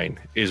line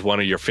is one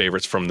of your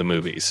favorites from the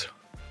movies?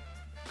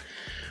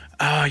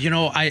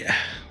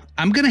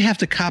 I'm going to have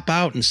to cop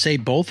out and say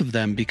both of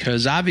them,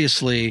 because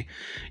obviously,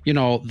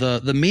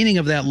 the meaning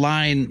of that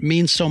line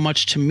means so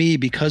much to me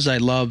because I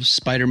love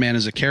Spider-Man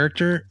as a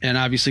character, and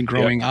obviously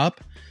growing up.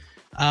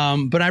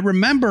 But I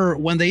remember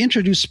when they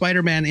introduced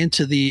Spider-Man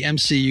into the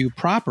MCU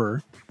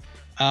proper,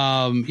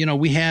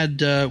 we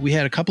had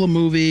a couple of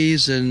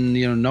movies, and,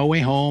 No Way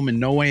Home and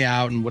No Way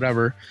Out and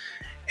whatever.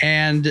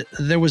 And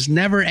there was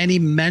never any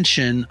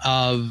mention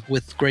of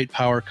with great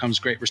power comes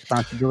great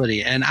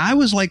responsibility. And I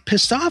was like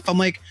pissed off. I'm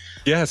like,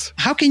 yes,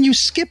 how can you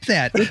skip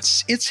that?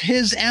 It's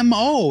his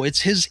MO.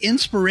 It's his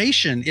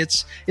inspiration.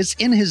 It's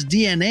in his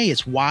DNA.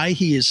 It's why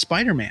he is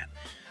Spider-Man.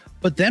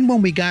 But then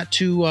when we got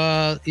to,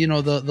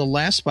 the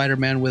last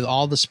Spider-Man with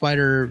all the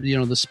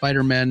the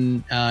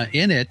Spider-Men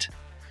in it,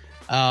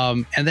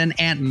 And then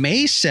Aunt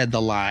May said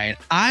the line.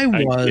 I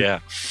was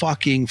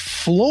fucking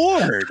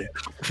floored.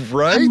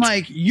 Right? I'm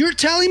like, you're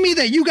telling me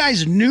that you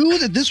guys knew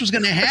that this was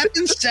going to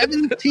happen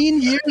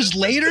 17 years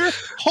later?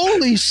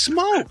 Holy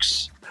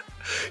smokes.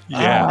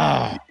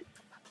 Yeah.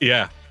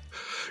 Yeah.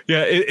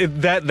 Yeah,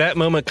 that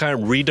moment kind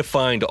of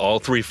redefined all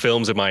three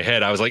films in my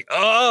head. I was like,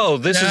 oh,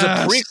 this is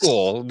a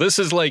prequel. This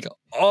is like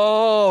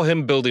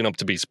him building up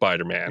to be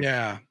Spider-Man.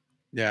 Yeah.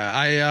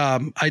 Yeah.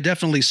 I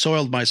definitely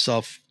soiled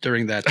myself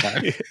during that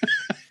time.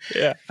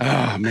 Yeah.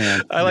 Oh,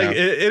 man. I like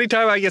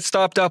anytime I get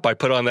stopped up, I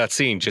put on that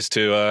scene just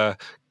to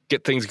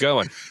get things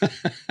going.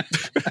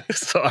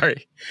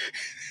 Sorry.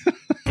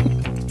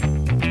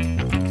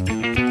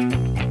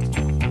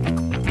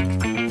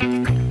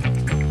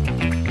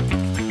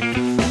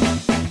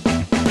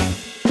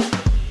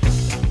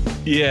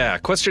 Yeah.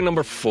 Question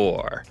number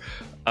 4.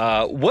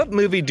 What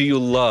movie do you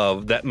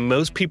love that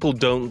most people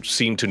don't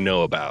seem to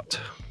know about?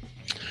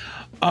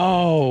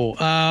 Oh,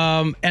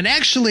 and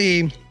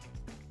actually,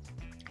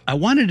 I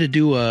wanted to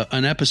do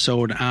an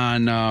episode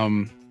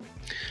on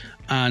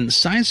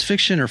science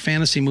fiction or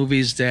fantasy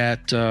movies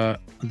that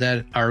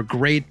are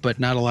great, but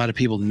not a lot of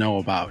people know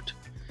about.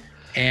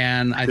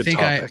 And I think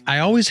I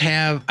always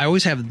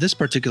have this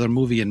particular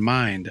movie in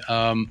mind.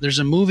 There's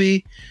a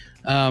movie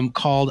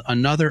called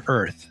Another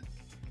Earth.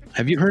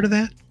 Have you heard of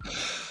that?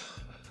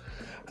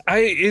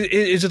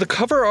 Is it the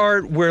cover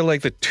art where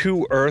like the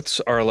two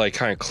Earths are like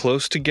kind of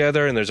close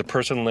together and there's a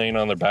person laying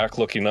on their back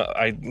looking up?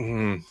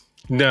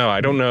 No, I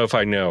don't know if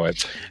I know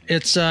it.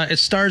 It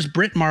stars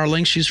Britt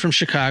Marling. She's from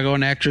Chicago,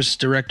 an actress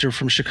director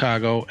from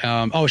Chicago.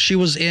 She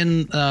was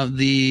in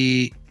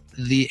the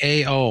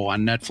AO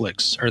on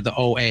Netflix, or the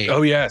OA.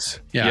 Oh yes,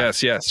 yeah.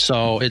 yes.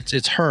 So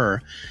it's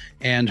her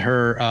and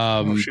her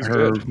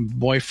her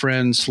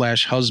boyfriend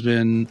 /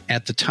 husband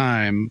at the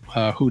time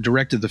who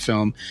directed the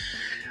film.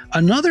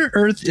 Another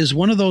Earth is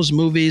one of those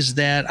movies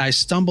that I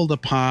stumbled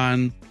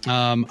upon.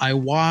 I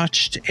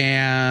watched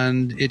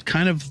and it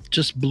kind of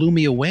just blew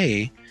me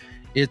away.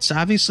 It's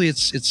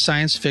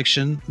science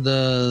fiction.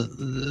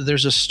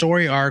 There's a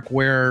story arc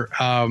where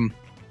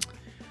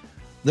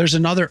there's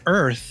another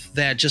Earth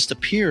that just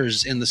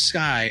appears in the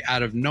sky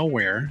out of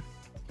nowhere,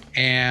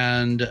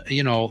 and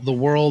the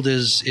world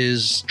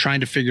is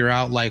trying to figure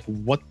out like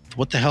what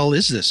the hell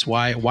is this?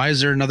 Why is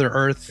there another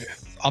Earth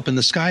up in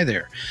the sky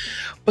there?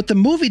 But the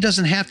movie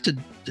doesn't have to.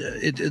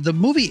 The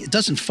movie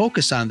doesn't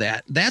focus on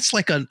that. That's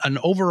like an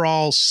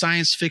overall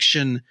science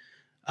fiction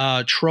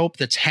trope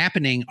that's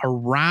happening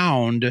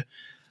around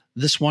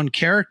this one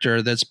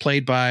character that's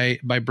played by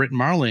Britt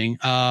Marling.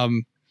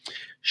 The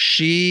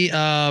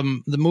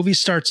movie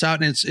starts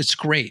out and it's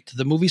great.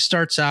 The movie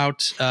starts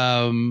out.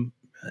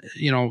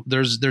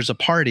 There's a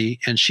party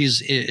and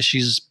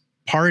she's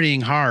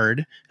partying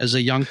hard as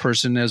a young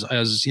person,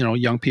 as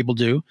young people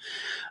do.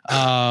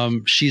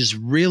 She's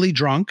really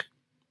drunk.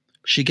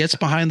 She gets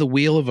behind the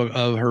wheel of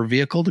her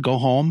vehicle to go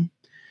home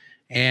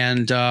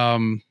and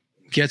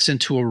gets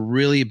into a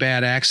really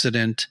bad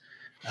accident,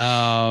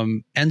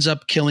 ends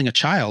up killing a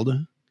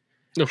child.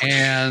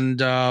 And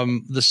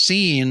the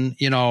scene,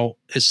 the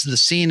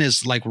scene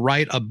is like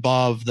right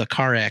above the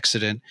car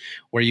accident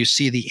where you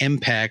see the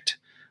impact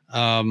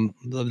of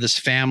this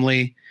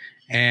family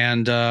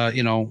and,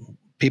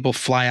 people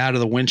fly out of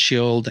the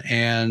windshield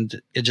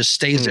and it just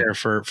stays there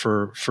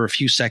for a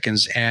few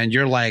seconds. And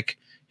you're like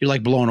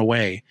blown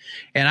away.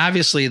 And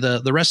obviously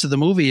the rest of the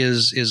movie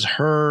is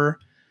her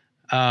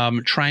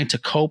trying to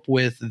cope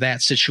with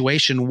that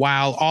situation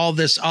while all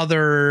this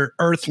other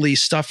earthly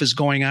stuff is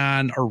going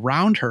on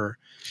around her.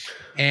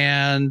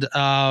 And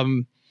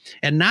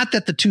not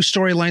that the two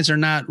storylines are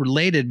not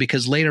related,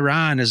 because later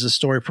on, as the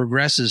story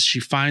progresses, she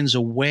finds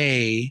a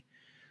way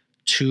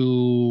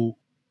to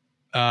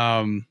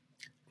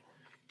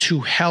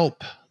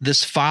help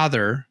this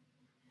father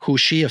who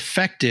she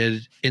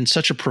affected in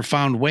such a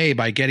profound way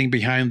by getting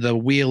behind the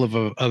wheel of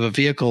a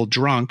vehicle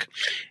drunk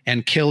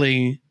and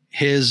killing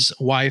his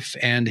wife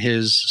and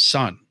his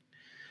son.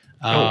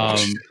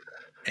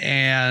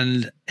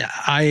 And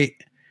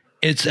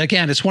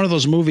it's one of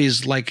those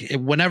movies, like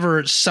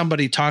whenever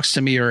somebody talks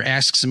to me or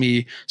asks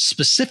me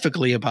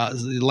specifically about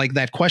like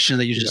that question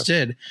that you just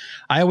did,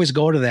 I always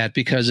go to that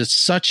because it's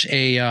such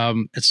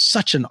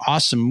an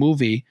awesome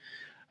movie.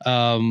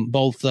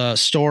 Both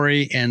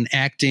story and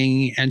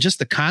acting and just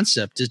the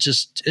concept. It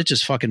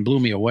just fucking blew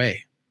me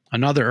away.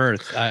 Another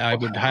Earth. I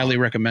would highly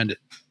recommend it.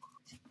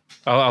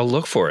 I'll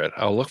look for it.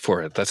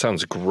 That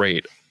sounds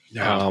great.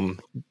 Yeah.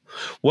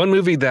 One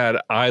movie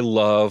that I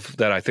love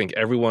that I think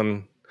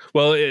everyone,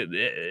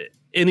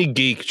 any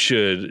geek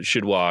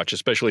should watch,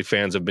 especially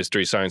fans of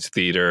Mystery Science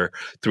Theater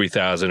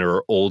 3000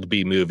 or old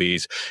B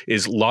movies,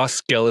 is Lost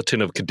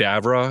Skeleton of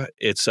Cadavra.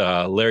 It's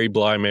Larry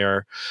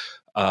Blymer.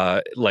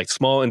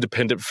 Small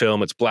independent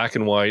film. It's black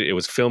and white. It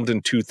was filmed in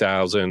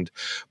 2000,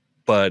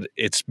 but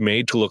it's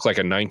made to look like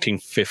a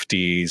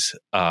 1950s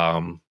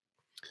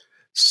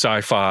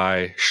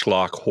sci-fi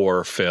schlock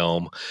horror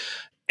film.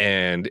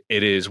 And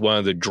it is one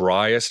of the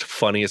driest,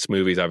 funniest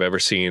movies I've ever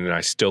seen. And I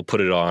still put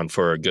it on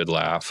for a good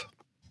laugh.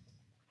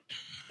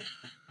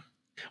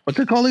 What's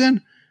it called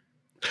again?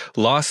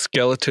 Lost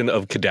Skeleton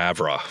of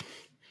Cadavra.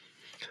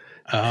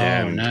 Oh,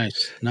 And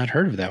nice. Not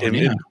heard of that one.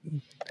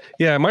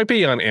 Yeah, it might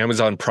be on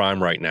Amazon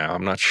Prime right now.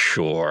 I'm not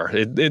sure.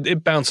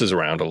 It bounces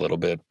around a little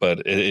bit,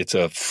 but it's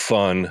a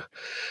fun.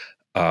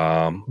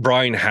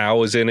 Brian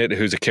Howe is in it,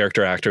 who's a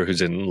character actor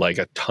who's in like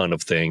a ton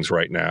of things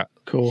right now.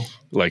 Cool.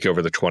 Like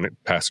over the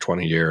past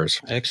 20 years.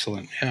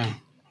 Excellent. Yeah.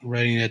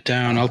 Writing it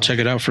down. I'll check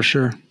it out for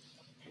sure.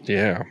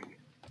 Yeah.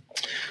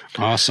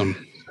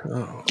 Awesome.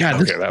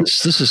 God,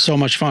 this is so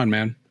much fun,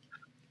 man.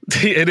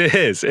 It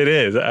is.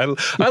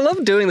 I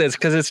love doing this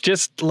because it's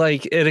just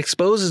like it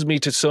exposes me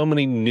to so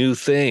many new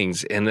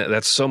things, and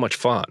that's so much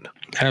fun.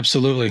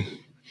 Absolutely.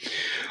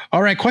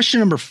 All right, question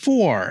number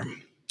 4.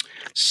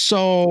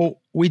 So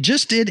we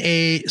just did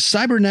a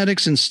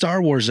Cybernetics and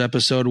Star Wars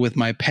episode with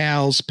my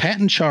pals Pat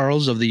and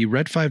Charles of the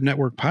Red 5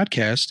 Network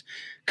podcast,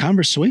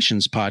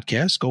 Conversations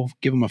podcast. Go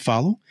give them a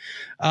follow.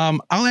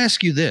 I'll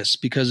ask you this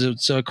because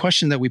it's a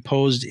question that we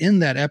posed in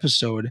that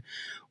episode.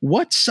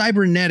 What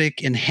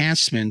cybernetic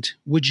enhancement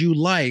would you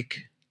like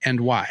and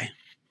why?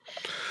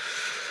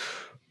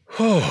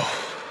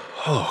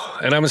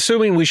 And I'm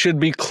assuming we should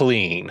be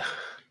clean.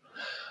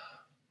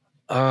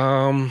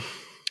 That's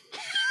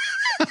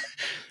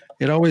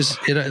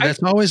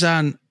always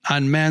on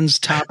men's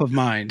top of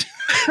mind.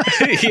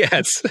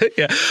 Yes.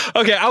 Yeah.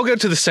 Okay, I'll go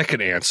to the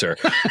second answer.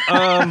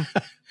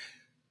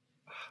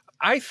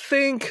 I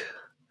think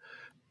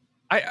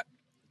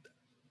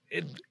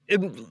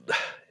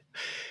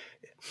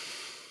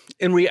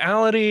in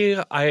reality,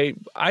 I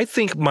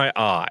think my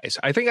eyes.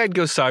 I think I'd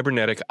go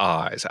cybernetic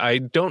eyes. My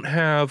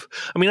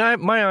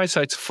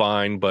eyesight's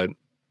fine, but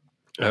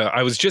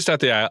I was just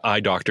at the eye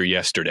doctor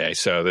yesterday,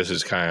 so this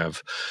is kind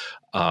of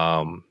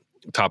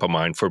top of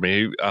mind for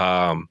me.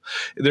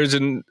 There's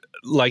an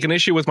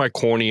issue with my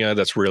cornea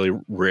that's really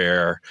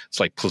rare. It's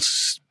like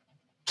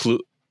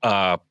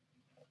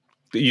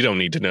you don't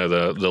need to know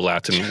the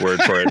Latin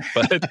word for it,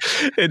 but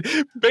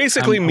it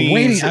basically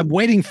means I'm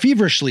waiting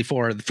feverishly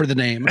for the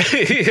name.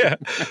 Yeah.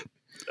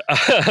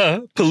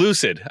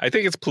 Pellucid. I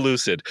think it's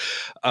pellucid.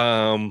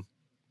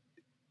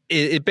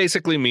 It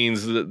basically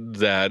means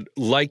that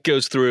light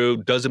goes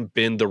through, doesn't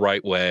bend the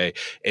right way,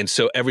 and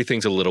so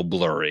everything's a little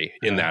blurry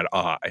in that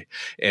eye,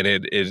 and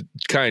it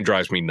kind of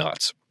drives me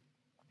nuts.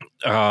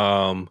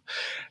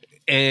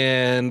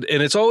 And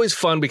it's always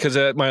fun because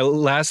at my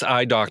last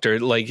eye doctor,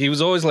 like he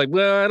was always like,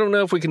 well, I don't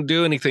know if we can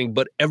do anything.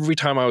 But every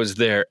time I was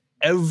there,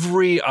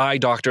 every eye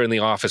doctor in the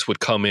office would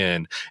come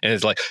in and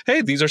it's like,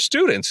 hey, these are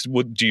students.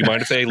 Do you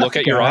mind if they look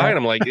at your eye? And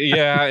I'm like,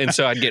 yeah. And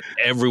so I'd get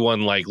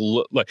everyone like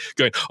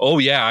going, oh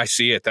yeah, I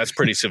see it. That's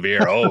pretty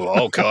severe.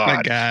 Oh God.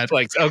 My God.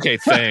 Like, okay,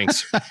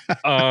 thanks.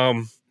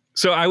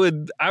 So I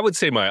would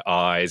say my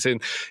eyes,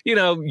 and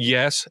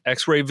yes,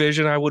 X-ray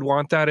vision. I would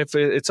want that if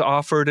it's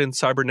offered in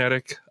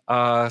cybernetic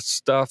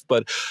stuff.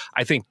 But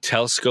I think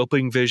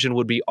telescoping vision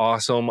would be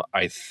awesome.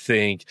 I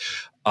think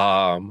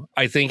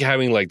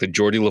having like the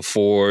Geordie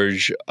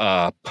LaForge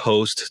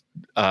post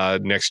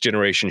Next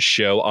Generation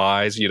show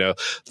eyes,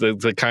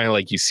 the kind of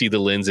like you see the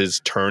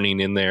lenses turning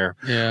in there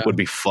would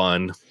be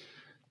fun.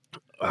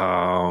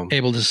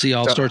 Able to see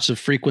all sorts of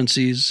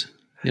frequencies.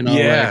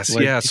 Yes.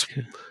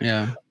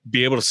 Yeah.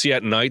 Be able to see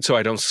at night so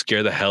I don't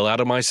scare the hell out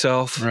of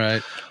myself.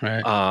 Right.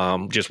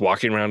 Just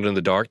walking around in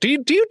the dark. Do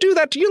you do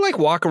that? Do you like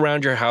walk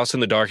around your house in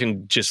the dark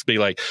and just be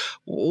like,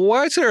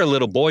 why is there a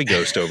little boy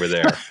ghost over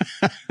there?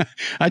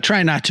 I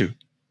try not to.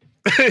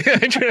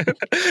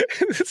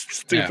 It's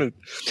stupid.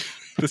 Yeah.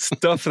 The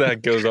stuff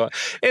that goes on.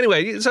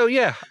 Anyway, so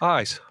yeah,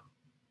 eyes.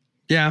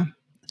 Yeah.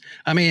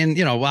 I mean,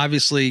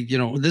 obviously,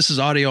 this is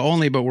audio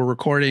only, but we're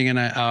recording, and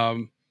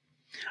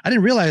I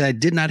didn't realize I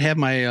did not have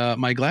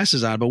my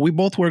glasses on, but we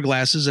both wear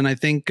glasses. And I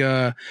think,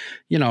 as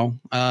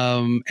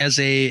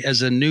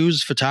a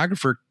news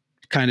photographer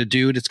kind of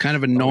dude, it's kind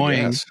of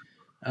annoying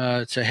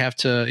to have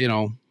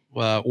to,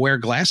 wear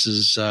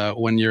glasses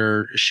when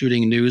you're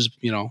shooting news,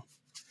 but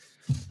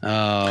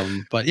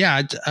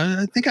yeah,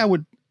 I think I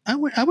would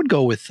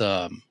go with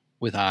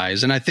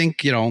eyes. And I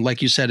think,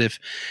 like you said, if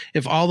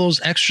all those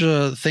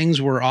extra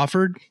things were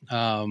offered,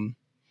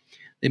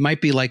 it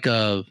might be like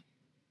a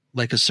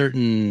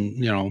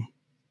certain,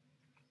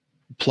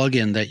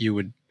 plugin that you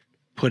would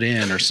put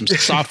in or some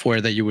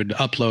software that you would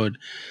upload,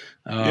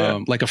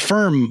 like a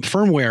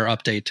firmware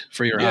update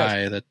for your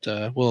eye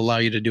that will allow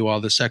you to do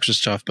all this extra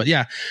stuff. But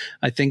yeah,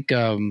 I think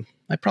I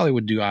probably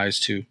would do eyes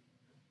too.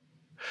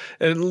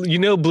 And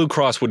Blue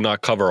Cross would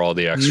not cover all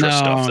the extra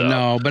stuff.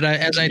 No. But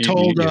as I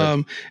told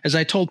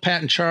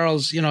Pat and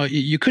Charles,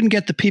 you couldn't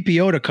get the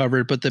PPO to cover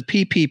it, but the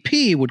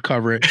PPP would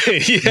cover it.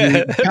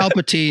 The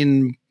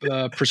Palpatine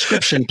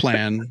prescription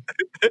plan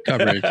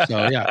coverage.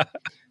 So yeah.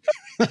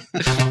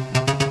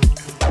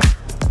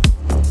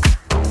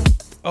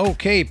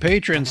 Okay,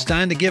 patrons,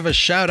 time to give a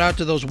shout out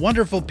to those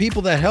wonderful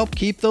people that help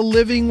keep the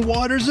living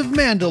waters of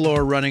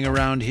Mandalore running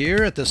around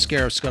here at the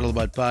Scarif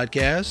Scuttlebutt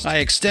podcast. I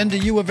extend to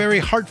you a very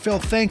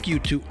heartfelt thank you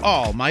to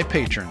all my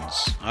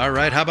patrons. All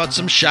right, how about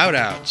some shout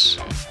outs?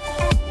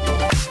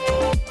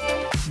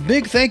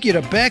 Big thank you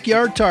to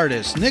Backyard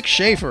TARDIS, Nick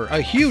Schaefer, a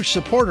huge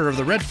supporter of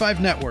the Red 5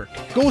 Network.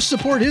 Go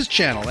support his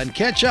channel and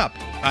catch up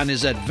on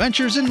his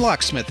adventures in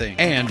locksmithing.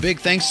 And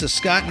big thanks to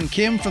Scott and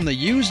Kim from the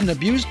Used and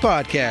Abused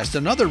podcast,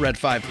 another Red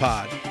 5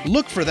 pod.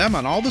 Look for them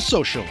on all the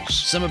socials.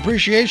 Some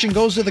appreciation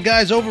goes to the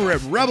guys over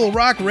at Rebel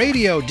Rock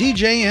Radio,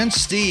 DJ and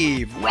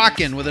Steve,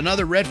 rockin' with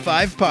another Red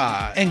 5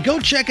 pod. And go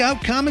check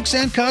out Comics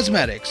and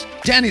Cosmetics.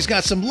 Danny's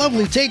got some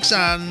lovely takes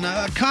on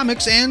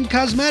comics and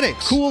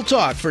cosmetics. Cool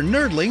talk for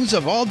nerdlings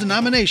of all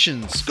denominations.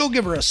 Go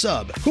give her a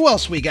sub. Who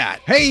else we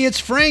got? Hey,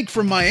 it's Frank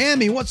from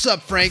Miami. What's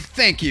up, Frank?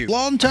 Thank you.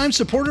 Longtime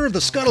supporter of the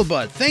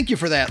Scuttlebutt. Thank you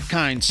for that,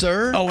 kind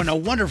sir. Oh, and a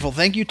wonderful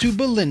thank you to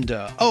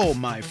Belinda. Oh,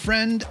 my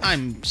friend,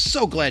 I'm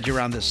so glad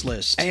you're on this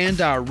list. And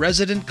our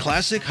resident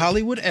classic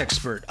Hollywood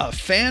expert, a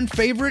fan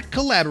favorite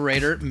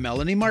collaborator,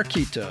 Melanie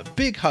Marquita.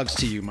 Big hugs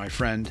to you, my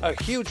friend.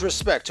 A huge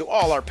respect to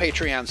all our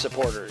Patreon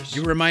supporters.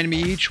 You remind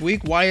me each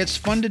week why it's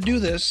fun to do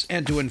this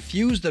and to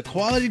infuse the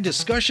quality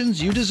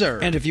discussions you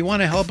deserve. And if you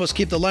want to help us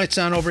keep the lights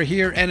on over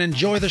here and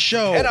enjoy the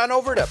show, head on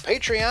over to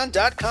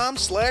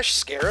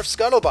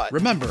patreon.com/ScarifScuttlebutt.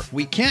 Remember,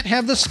 we can't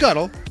have the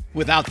scuttle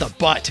without the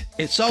butt.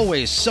 It's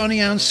always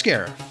sunny on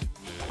Scarif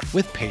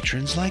with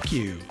patrons like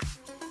you.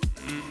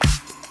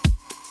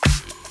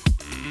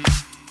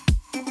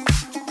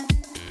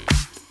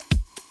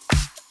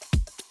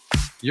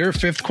 Your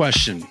fifth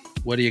question.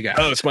 What do you got?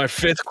 Oh, it's my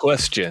fifth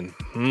question.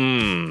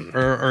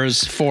 Or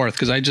is fourth?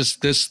 Because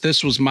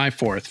this was my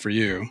fourth for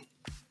you.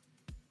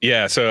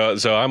 Yeah,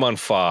 so I'm on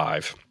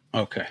 5.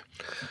 Okay.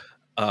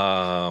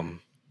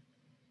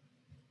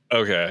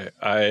 Okay.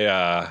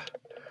 I'm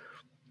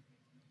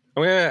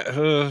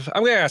gonna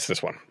ask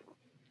this one.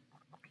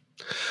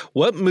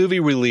 What movie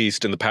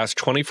released in the past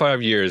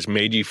 25 years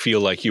made you feel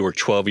like you were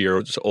 12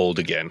 years old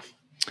again?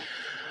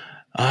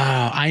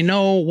 I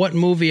know what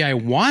movie I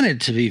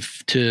wanted to be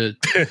to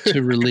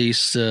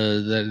release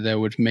that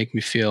would make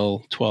me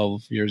feel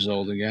 12 years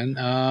old again.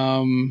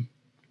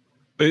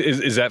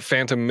 Is that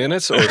Phantom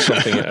Menace or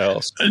something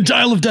else?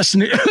 Dial of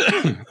Destiny.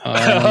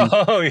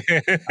 Oh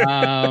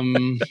yeah.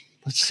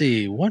 Let's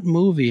see, what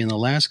movie in the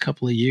last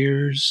couple of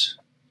years?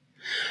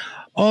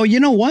 Oh, you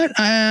know what?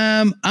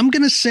 I'm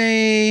gonna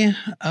say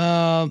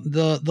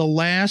the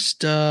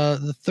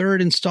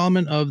third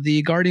installment of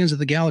the Guardians of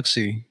the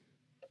Galaxy.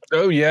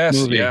 Oh yes,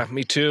 movie. Yeah,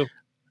 me too.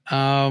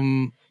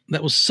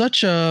 That was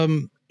such a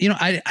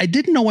I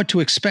didn't know what to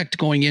expect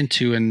going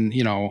into, and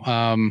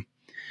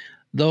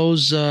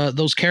those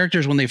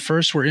characters when they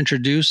first were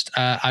introduced,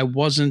 I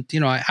wasn't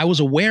I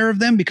was aware of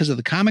them because of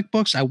the comic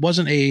books. I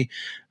wasn't a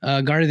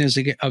Guardians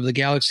of the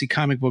Galaxy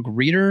comic book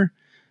reader.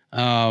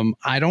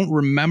 I don't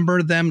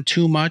remember them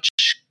too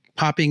much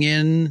popping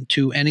in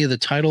to any of the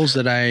titles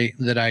that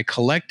I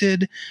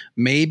collected.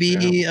 Maybe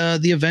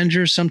the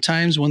Avengers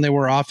sometimes when they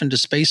were off into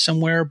space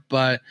somewhere,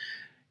 but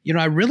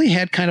I really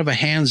had kind of a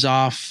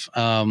hands-off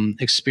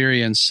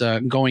experience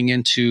going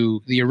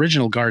into the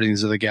original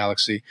Guardians of the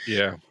Galaxy.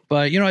 Yeah.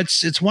 But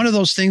it's one of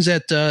those things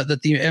that the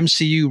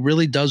MCU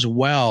really does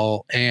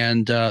well,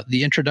 and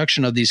the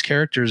introduction of these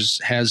characters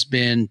has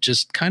been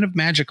just kind of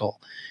magical.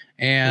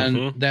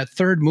 And that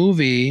third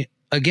movie,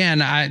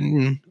 again, I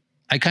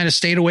kind of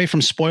stayed away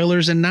from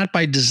spoilers, and not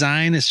by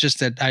design. It's just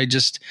that I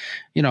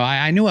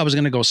knew I was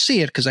going to go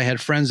see it because I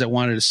had friends that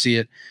wanted to see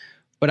it.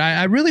 But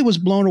I really was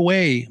blown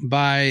away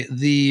by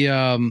the,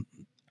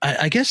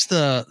 I guess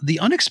the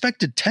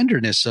unexpected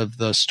tenderness of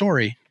the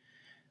story.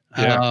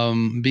 Yeah.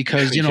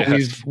 Because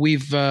Yes.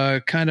 we've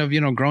kind of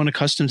grown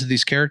accustomed to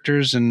these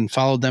characters and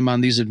followed them on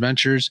these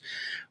adventures,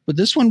 but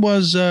this one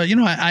was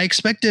I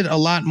expected a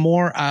lot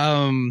more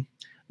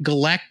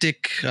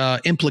galactic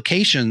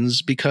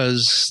implications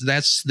because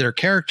that's their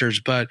characters,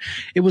 but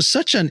it was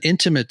such an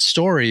intimate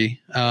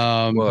story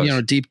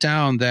deep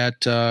down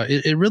that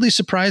it really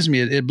surprised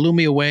me. It blew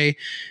me away,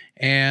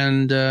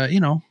 and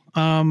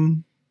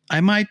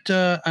I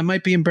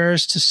might be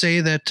embarrassed to say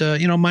that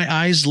my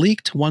eyes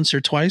leaked once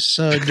or twice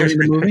during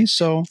the movie.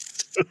 So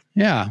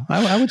yeah,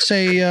 I would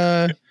say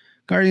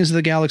Guardians of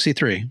the Galaxy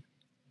 3.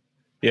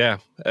 Yeah,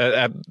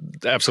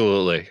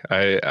 absolutely.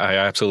 I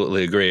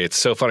absolutely agree. It's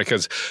so funny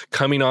because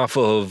coming off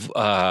of,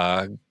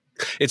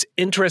 it's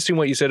interesting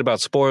what you said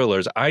about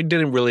spoilers. I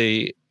didn't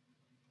really,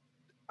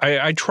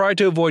 I try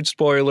to avoid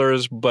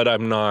spoilers, but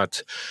I'm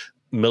not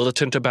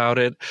militant about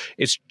it.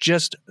 It's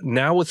just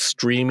now with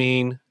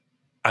streaming,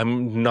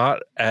 I'm not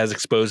as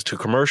exposed to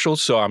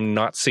commercials, so I'm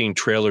not seeing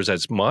trailers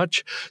as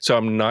much. So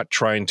I'm not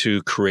trying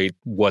to create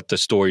what the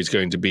story is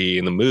going to be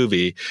in the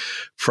movie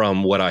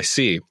from what I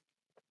see.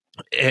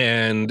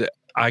 And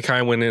I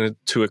kind of went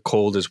into it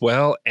cold as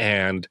well.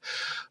 And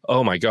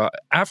oh my God,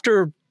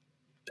 after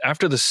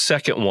the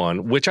second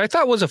one, which I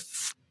thought was a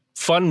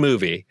fun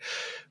movie,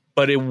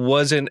 but it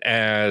wasn't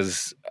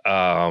as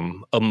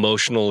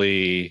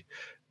emotionally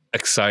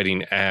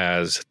exciting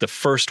as the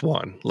first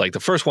one. Like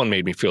the first one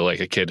made me feel like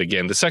a kid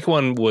again. The second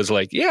one was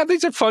like, yeah,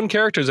 these are fun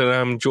characters and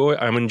I'm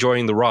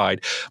enjoying the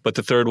ride. But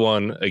the third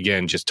one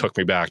again just took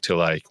me back to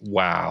like,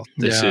 wow,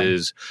 this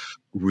is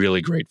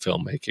really great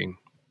filmmaking.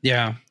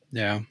 Yeah.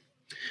 Yeah.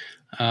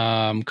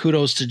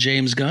 Kudos to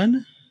James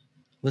Gunn.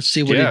 Let's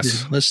see what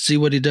let's see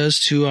what he does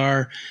to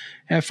our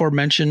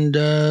aforementioned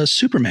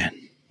Superman.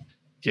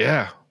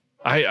 Yeah.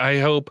 I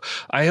hope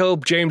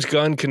James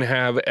Gunn can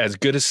have as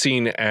good a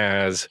scene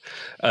as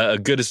a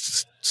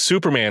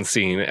Superman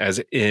scene as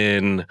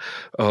in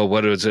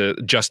what was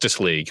it, Justice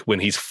League, when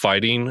he's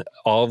fighting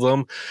all of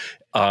them.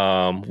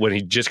 When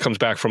he just comes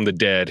back from the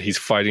dead, he's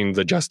fighting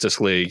the Justice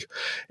League.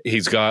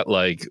 He's got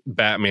like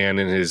Batman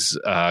in his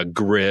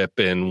grip,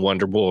 and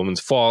Wonder Woman's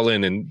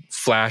fallen, and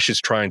Flash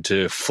is trying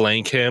to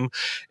flank him,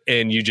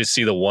 and you just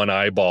see the one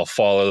eyeball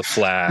follow the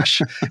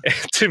Flash.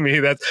 To me,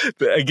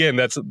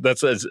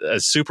 that's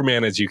as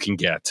Superman as you can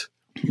get.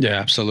 Yeah,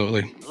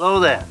 absolutely. Hello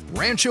there.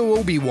 Rancho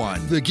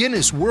Obi-Wan, the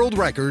Guinness World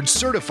Records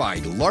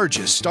certified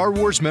largest Star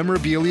Wars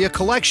memorabilia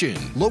collection,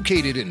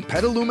 located in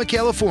Petaluma,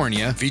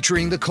 California,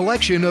 featuring the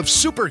collection of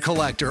super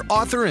collector,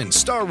 author, and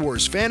Star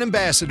Wars fan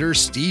ambassador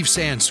Steve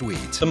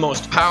Sansweet. The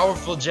most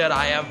powerful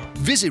Jedi ever.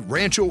 Visit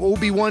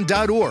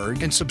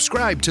ranchoobi-wan.org and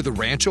subscribe to the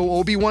Rancho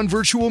Obi-Wan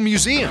Virtual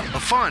Museum, a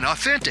fun,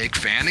 authentic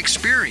fan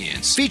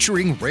experience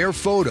featuring rare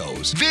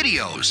photos,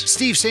 videos,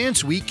 Steve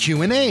Sansweet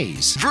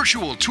Q&As,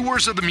 virtual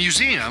tours of the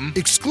museum,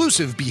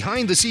 exclusive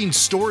behind-the-scenes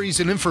stories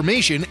and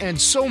information, and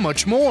so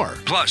much more.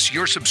 Plus,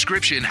 your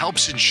subscription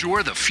helps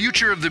ensure the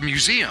future of the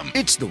museum.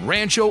 It's the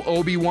Rancho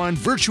Obi-Wan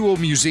Virtual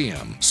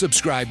Museum.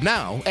 Subscribe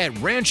now at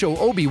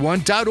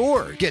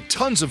ranchoobi-wan.org. Get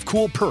tons of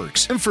cool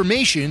perks,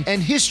 information,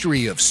 and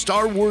history of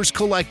Star Wars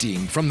collecting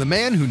from the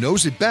man who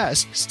knows it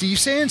best, Steve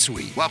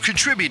Sansweet, while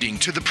contributing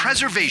to the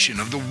preservation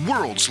of the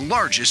world's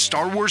largest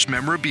Star Wars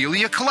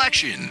memorabilia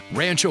collection.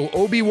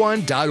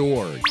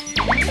 ranchoobi-wan.org.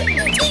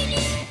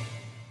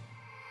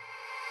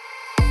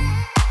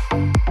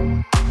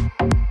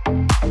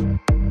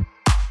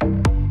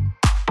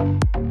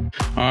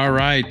 All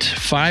right,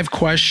 5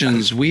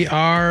 questions. We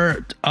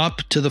are up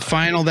to the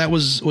final.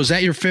 Was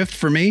that your 5th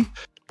for me?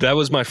 That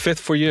was my 5th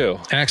for you.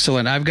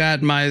 Excellent. I've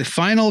got my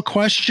final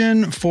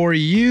question for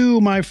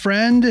you, my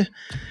friend.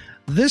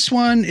 This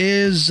one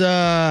is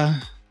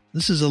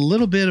this is a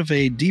little bit of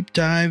a deep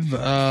dive.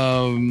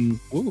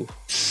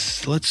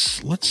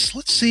 Let's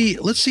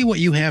see what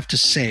you have to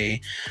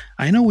say.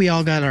 I know we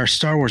all got our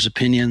Star Wars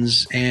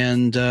opinions,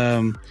 and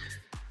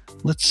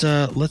let's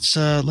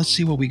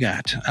see what we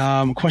got.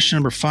 Question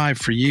number 5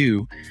 for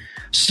you.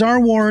 Star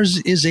Wars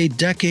is a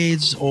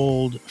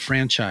decades-old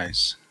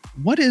franchise.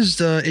 What is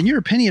in your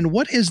opinion,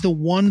 what is the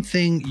one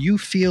thing you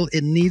feel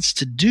it needs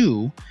to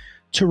do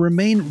to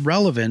remain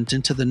relevant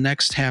into the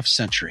next half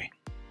century?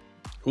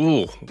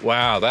 Ooh,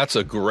 wow, that's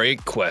a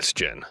great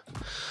question.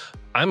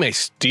 I may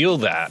steal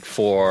that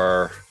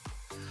for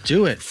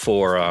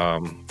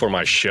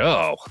my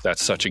show.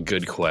 That's such a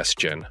good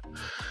question.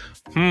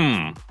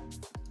 I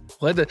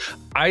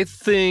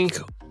think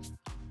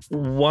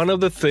one of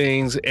the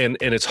things, and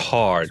it's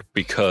hard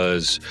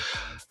because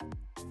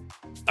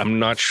I'm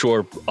not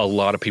sure a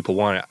lot of people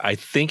want it. I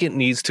think it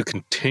needs to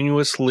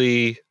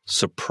continuously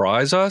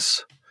surprise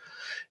us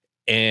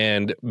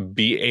and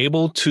be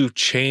able to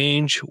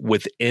change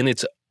within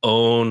its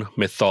own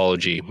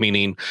mythology,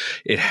 meaning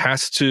it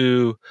has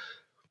to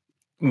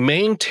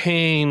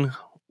maintain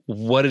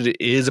what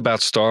it is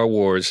about Star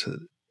Wars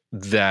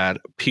that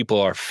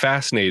people are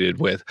fascinated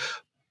with,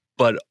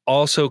 but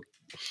also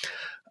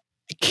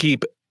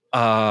keep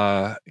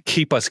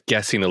us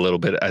guessing a little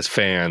bit as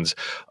fans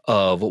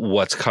of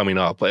what's coming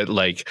up.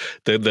 Like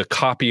the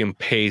copy and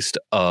paste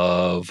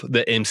of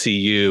the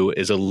MCU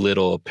is a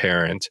little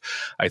apparent.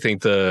 I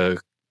think the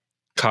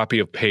copy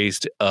of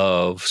paste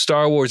of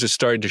Star Wars is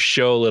starting to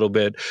show a little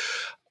bit.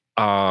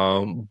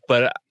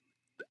 But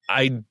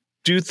I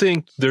do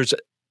think there's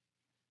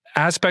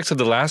aspects of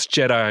The Last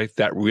Jedi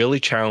that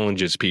really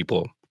challenges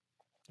people.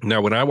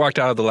 Now, when I walked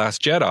out of The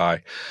Last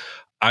Jedi,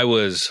 I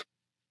was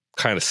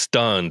kind of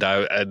stunned.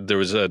 There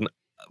was a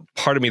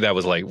part of me that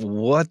was like,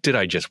 what did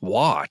I just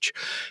watch?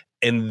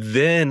 And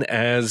then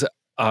as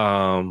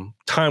time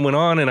went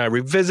on and I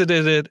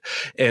revisited it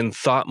and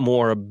thought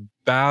more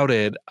about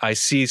it, I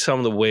see some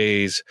of the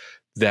ways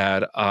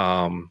that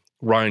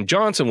Rian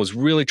Johnson was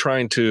really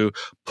trying to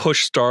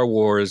push Star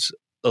Wars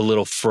a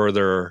little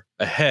further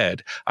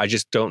ahead. I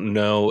just don't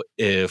know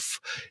if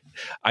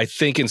I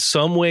think in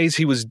some ways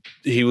he was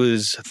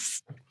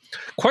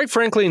quite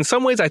frankly, in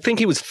some ways, I think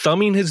he was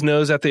thumbing his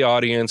nose at the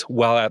audience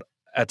while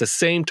at the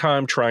same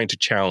time trying to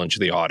challenge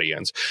the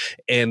audience.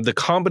 And the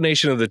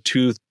combination of the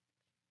two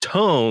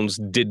tones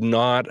did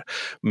not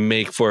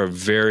make for a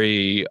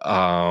very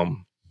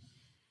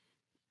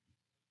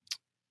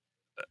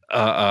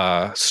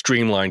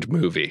streamlined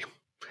movie.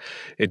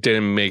 It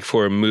didn't make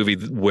for a movie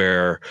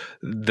where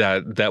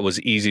that was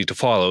easy to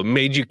follow. It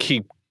made you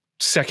keep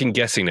second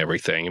guessing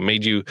everything.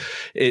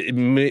 It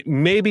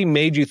maybe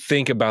made you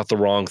think about the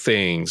wrong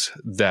things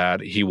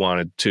that he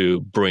wanted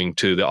to bring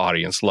to the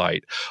audience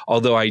light.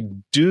 Although I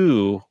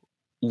do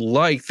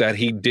like that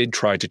he did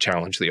try to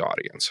challenge the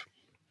audience.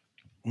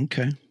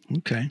 Okay.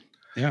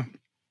 Yeah.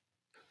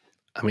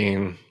 I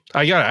mean,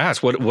 I gotta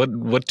ask,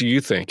 what do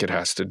you think it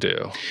has to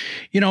do?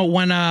 You know,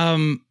 when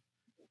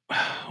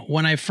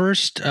when I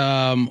first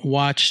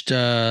watched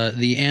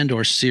the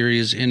Andor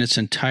series in its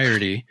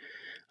entirety,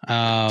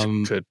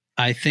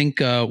 I think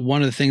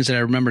one of the things that I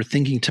remember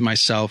thinking to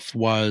myself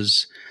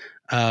was,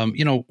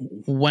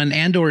 when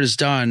Andor is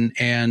done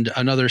and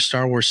another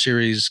Star Wars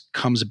series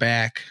comes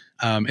back,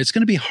 it's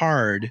going to be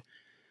hard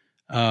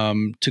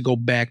to go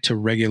back to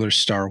regular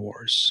Star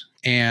Wars.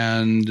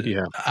 And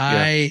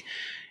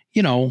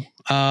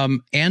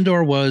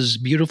Andor was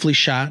beautifully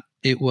shot.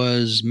 It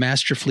was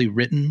masterfully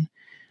written.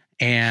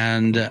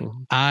 And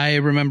I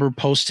remember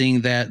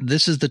posting that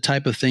this is the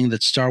type of thing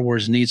that Star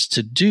Wars needs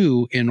to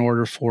do in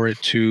order for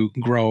it to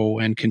grow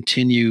and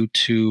continue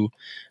to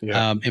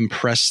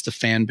impress the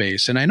fan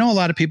base. And I know a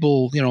lot of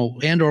people,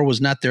 Andor was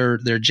not their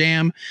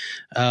jam.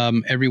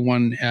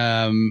 Everyone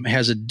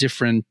has a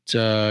different,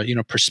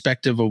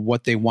 perspective of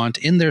what they want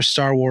in their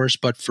Star Wars.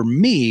 But for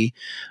me,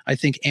 I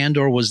think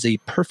Andor was the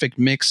perfect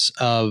mix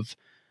of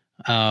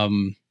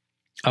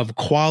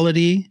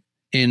quality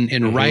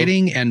in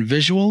writing and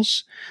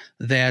visuals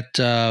that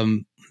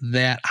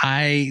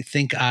I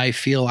think I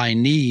feel I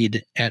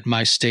need at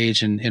my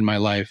stage in my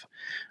life.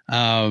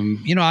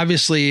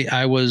 Obviously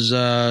I was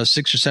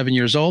 6 or 7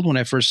 years old when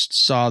I first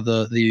saw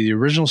the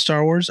original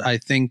Star Wars. I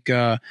think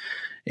a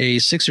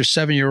 6 or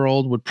 7 year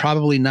old would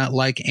probably not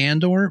like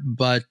Andor,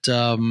 but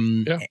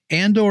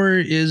Andor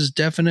is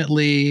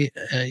definitely,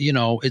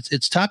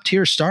 it's top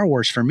tier Star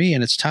Wars for me,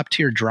 and it's top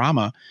tier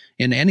drama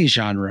in any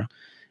genre.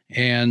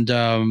 And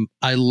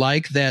I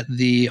like that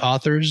the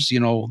authors,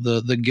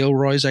 the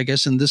Gilroys, I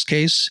guess in this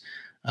case,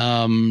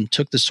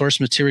 took the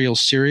source material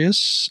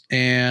serious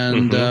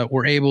and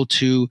were able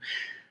to,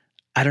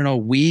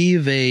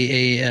 weave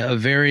a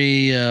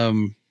very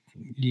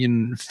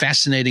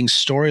fascinating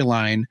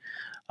storyline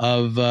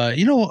of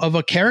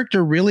a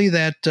character really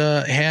that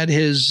had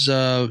his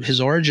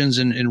origins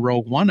in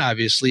Rogue One,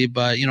 obviously.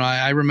 But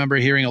I remember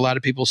hearing a lot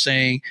of people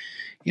saying,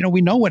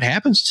 we know what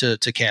happens to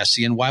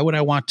Cassian. Why would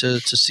I want to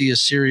see a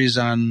series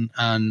on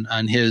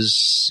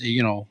his,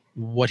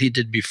 what he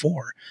did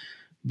before?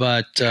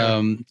 But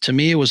to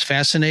me, it was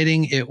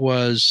fascinating. It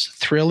was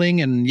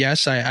thrilling. And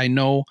yes, I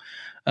know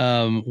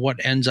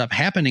what ends up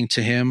happening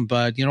to him.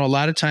 But, a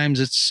lot of times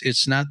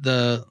it's not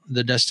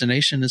the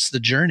destination, it's the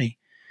journey.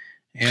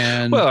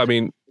 And well, I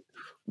mean,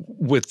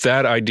 with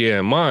that idea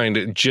in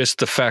mind, just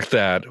the fact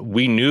that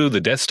we knew the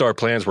Death Star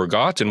plans were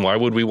gotten, why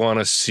would we want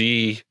to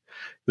see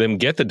them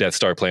get the Death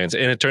Star plans?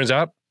 And it turns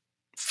out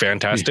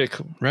fantastic,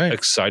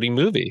 exciting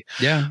movie.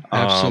 Yeah,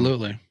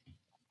 absolutely.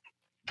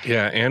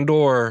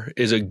 Andor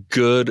is a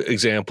good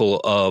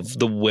example of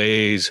the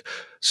ways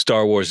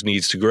Star Wars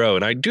needs to grow.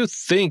 And I do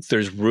think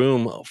there's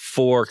room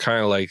for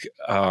kind of like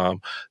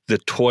the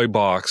toy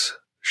box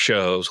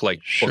shows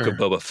like Book of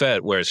Boba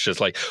Fett, where it's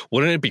just like,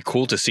 wouldn't it be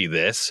cool to see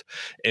this?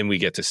 And we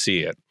get to see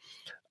it.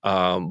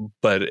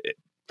 But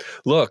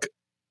look,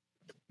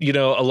 a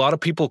lot of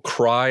people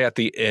cry at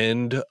the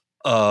end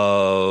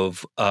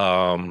of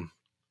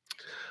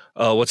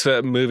what's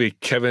that movie?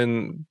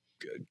 Kevin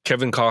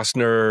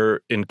Costner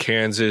in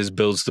Kansas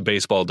builds the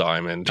baseball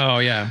diamond. Oh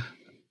yeah,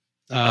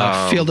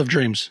 Field of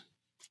Dreams.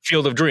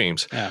 Field of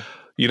Dreams. Yeah.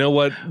 You know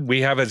what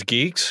we have as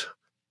geeks?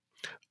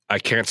 I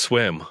can't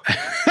swim.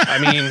 I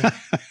mean,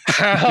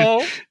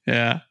 how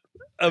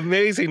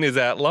amazing is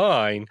that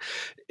line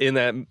in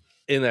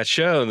that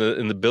show?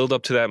 And the build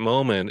up to that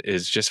moment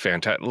is just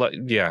fantastic.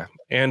 Yeah,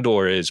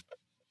 Andor is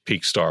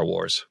peak Star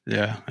Wars.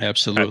 Yeah,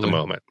 absolutely. At the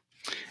moment.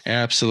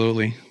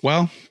 Absolutely.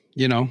 Well,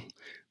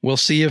 we'll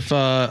see if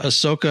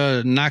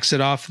Ahsoka knocks it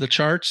off the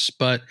charts,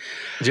 but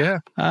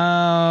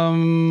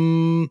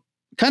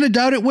kind of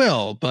doubt it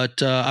will,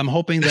 but I'm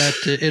hoping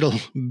that it'll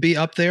be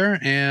up there,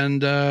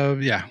 and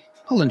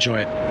I'll enjoy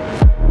it.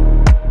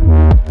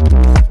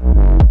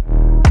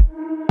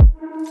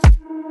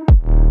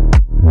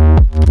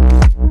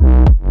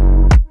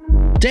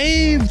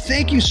 Dave,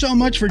 thank you so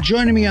much for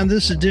joining me on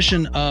this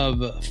edition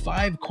of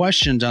 5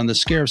 Questions on the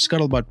Scarif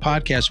Scuttlebutt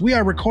podcast. We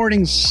are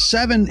recording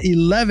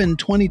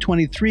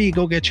 7/11/2023.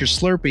 Go get your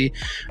Slurpee.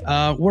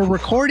 We're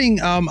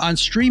recording on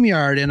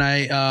StreamYard, and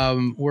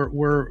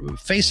we're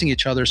facing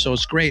each other, so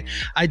it's great.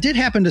 I did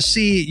happen to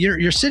see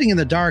you're sitting in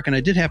the dark, and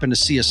I did happen to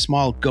see a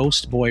small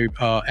ghost boy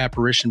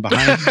apparition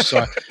behind you. So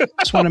I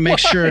just want to make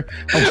sure.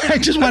 I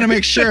just want to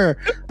make sure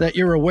that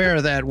you're aware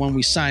of that when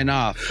we sign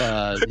off.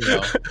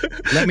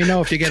 Let me know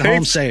if you get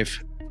home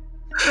safe.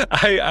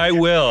 I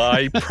will.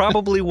 I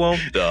probably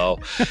won't, though.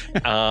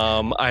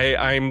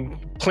 I'm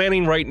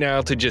planning right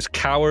now to just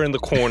cower in the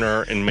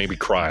corner and maybe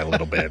cry a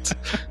little bit.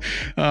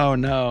 Oh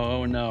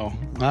no.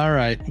 All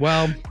right.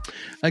 Well,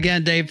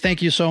 again, Dave,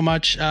 thank you so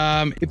much.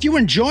 If you're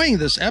enjoying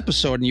this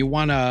episode and you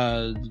want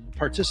to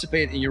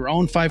participate in your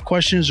own 5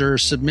 questions or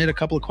submit a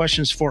couple of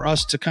questions for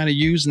us to kind of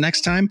use next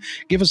time,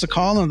 give us a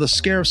call on the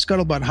Scarif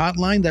Scuttlebutt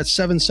hotline. That's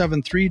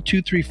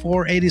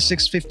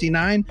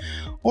 773-234-8659,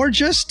 or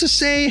just to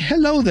say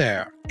hello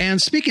there. And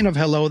speaking of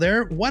hello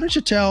there, why don't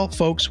you tell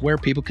folks where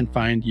people can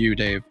find you,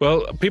 Dave?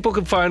 Well, people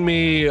can find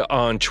me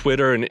on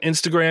Twitter and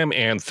Instagram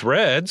and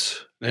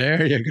Threads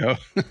There you go.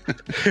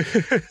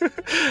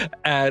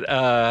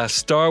 At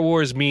Star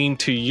Wars Mean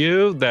to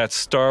You. That's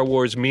Star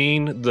Wars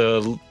Mean,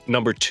 the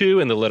number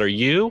 2 and the letter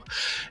U.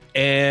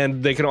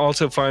 And they can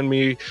also find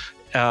me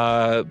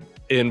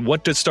in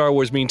What Does Star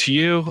Wars Mean to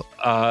You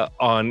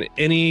on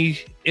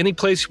any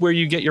place where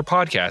you get your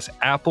podcast.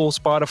 Apple,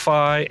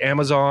 Spotify,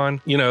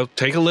 Amazon.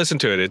 Take a listen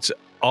to it. It's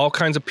all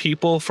kinds of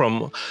people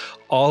from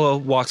all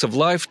walks of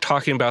life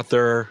talking about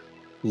their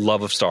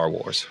love of Star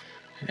Wars.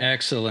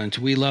 Excellent.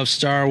 We love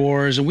Star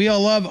Wars, and we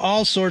all love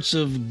all sorts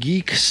of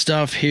geek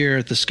stuff here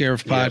at the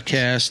Scarif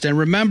Podcast. And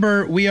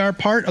remember, we are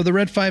part of the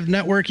Red 5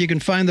 Network. You can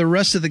find the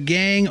rest of the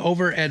gang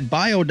over at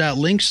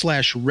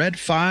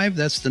bio.link/Red5.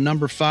 That's the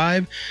number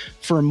 5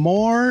 for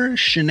more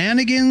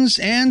shenanigans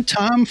and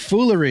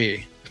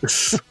tomfoolery.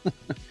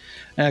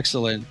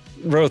 Excellent.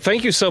 Ro,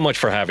 thank you so much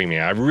for having me.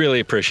 I really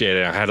appreciate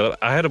it.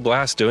 I had a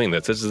blast doing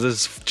this. This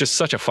is just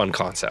such a fun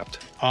concept.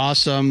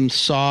 Awesome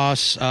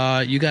sauce.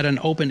 You got an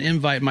open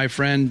invite, my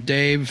friend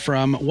Dave,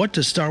 from What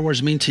Does Star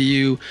Wars Mean to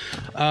You?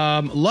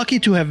 Lucky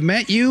to have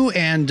met you,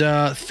 and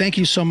thank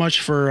you so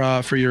much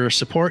for your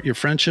support, your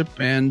friendship,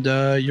 and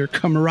your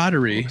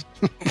camaraderie.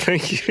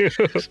 Thank you.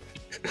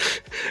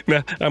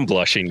 Nah, I'm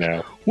blushing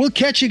now. We'll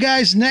catch you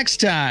guys next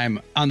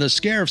time on the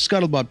Scarif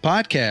Scuttlebutt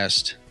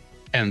podcast,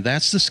 and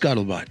that's the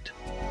Scuttlebutt.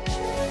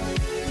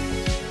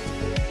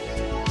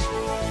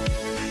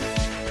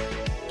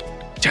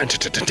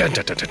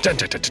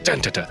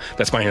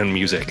 That's my own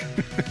music.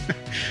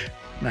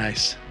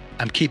 Nice.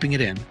 I'm keeping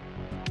it in.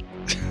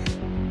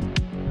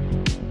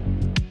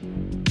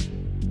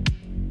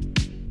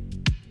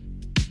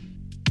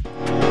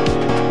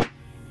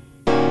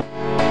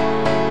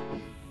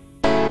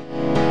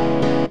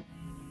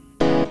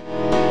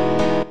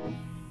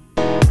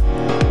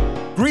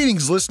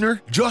 Greetings,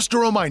 listener. Just a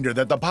reminder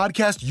that the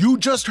podcast you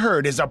just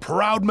heard is a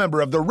proud member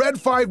of the Red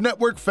 5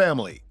 Network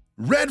family.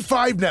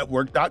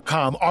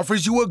 Red5network.com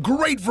offers you a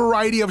great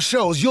variety of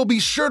shows you'll be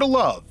sure to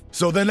love.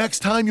 So the next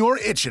time you're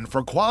itching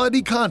for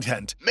quality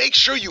content, make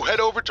sure you head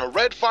over to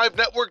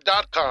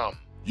red5network.com.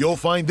 You'll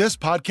find this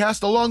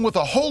podcast along with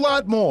a whole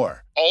lot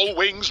more. All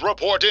wings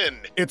report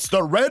in. It's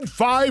the Red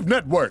 5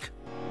 Network.